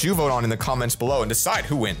tell me what you vote on in the comments below and decide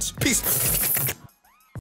who wins. Peace.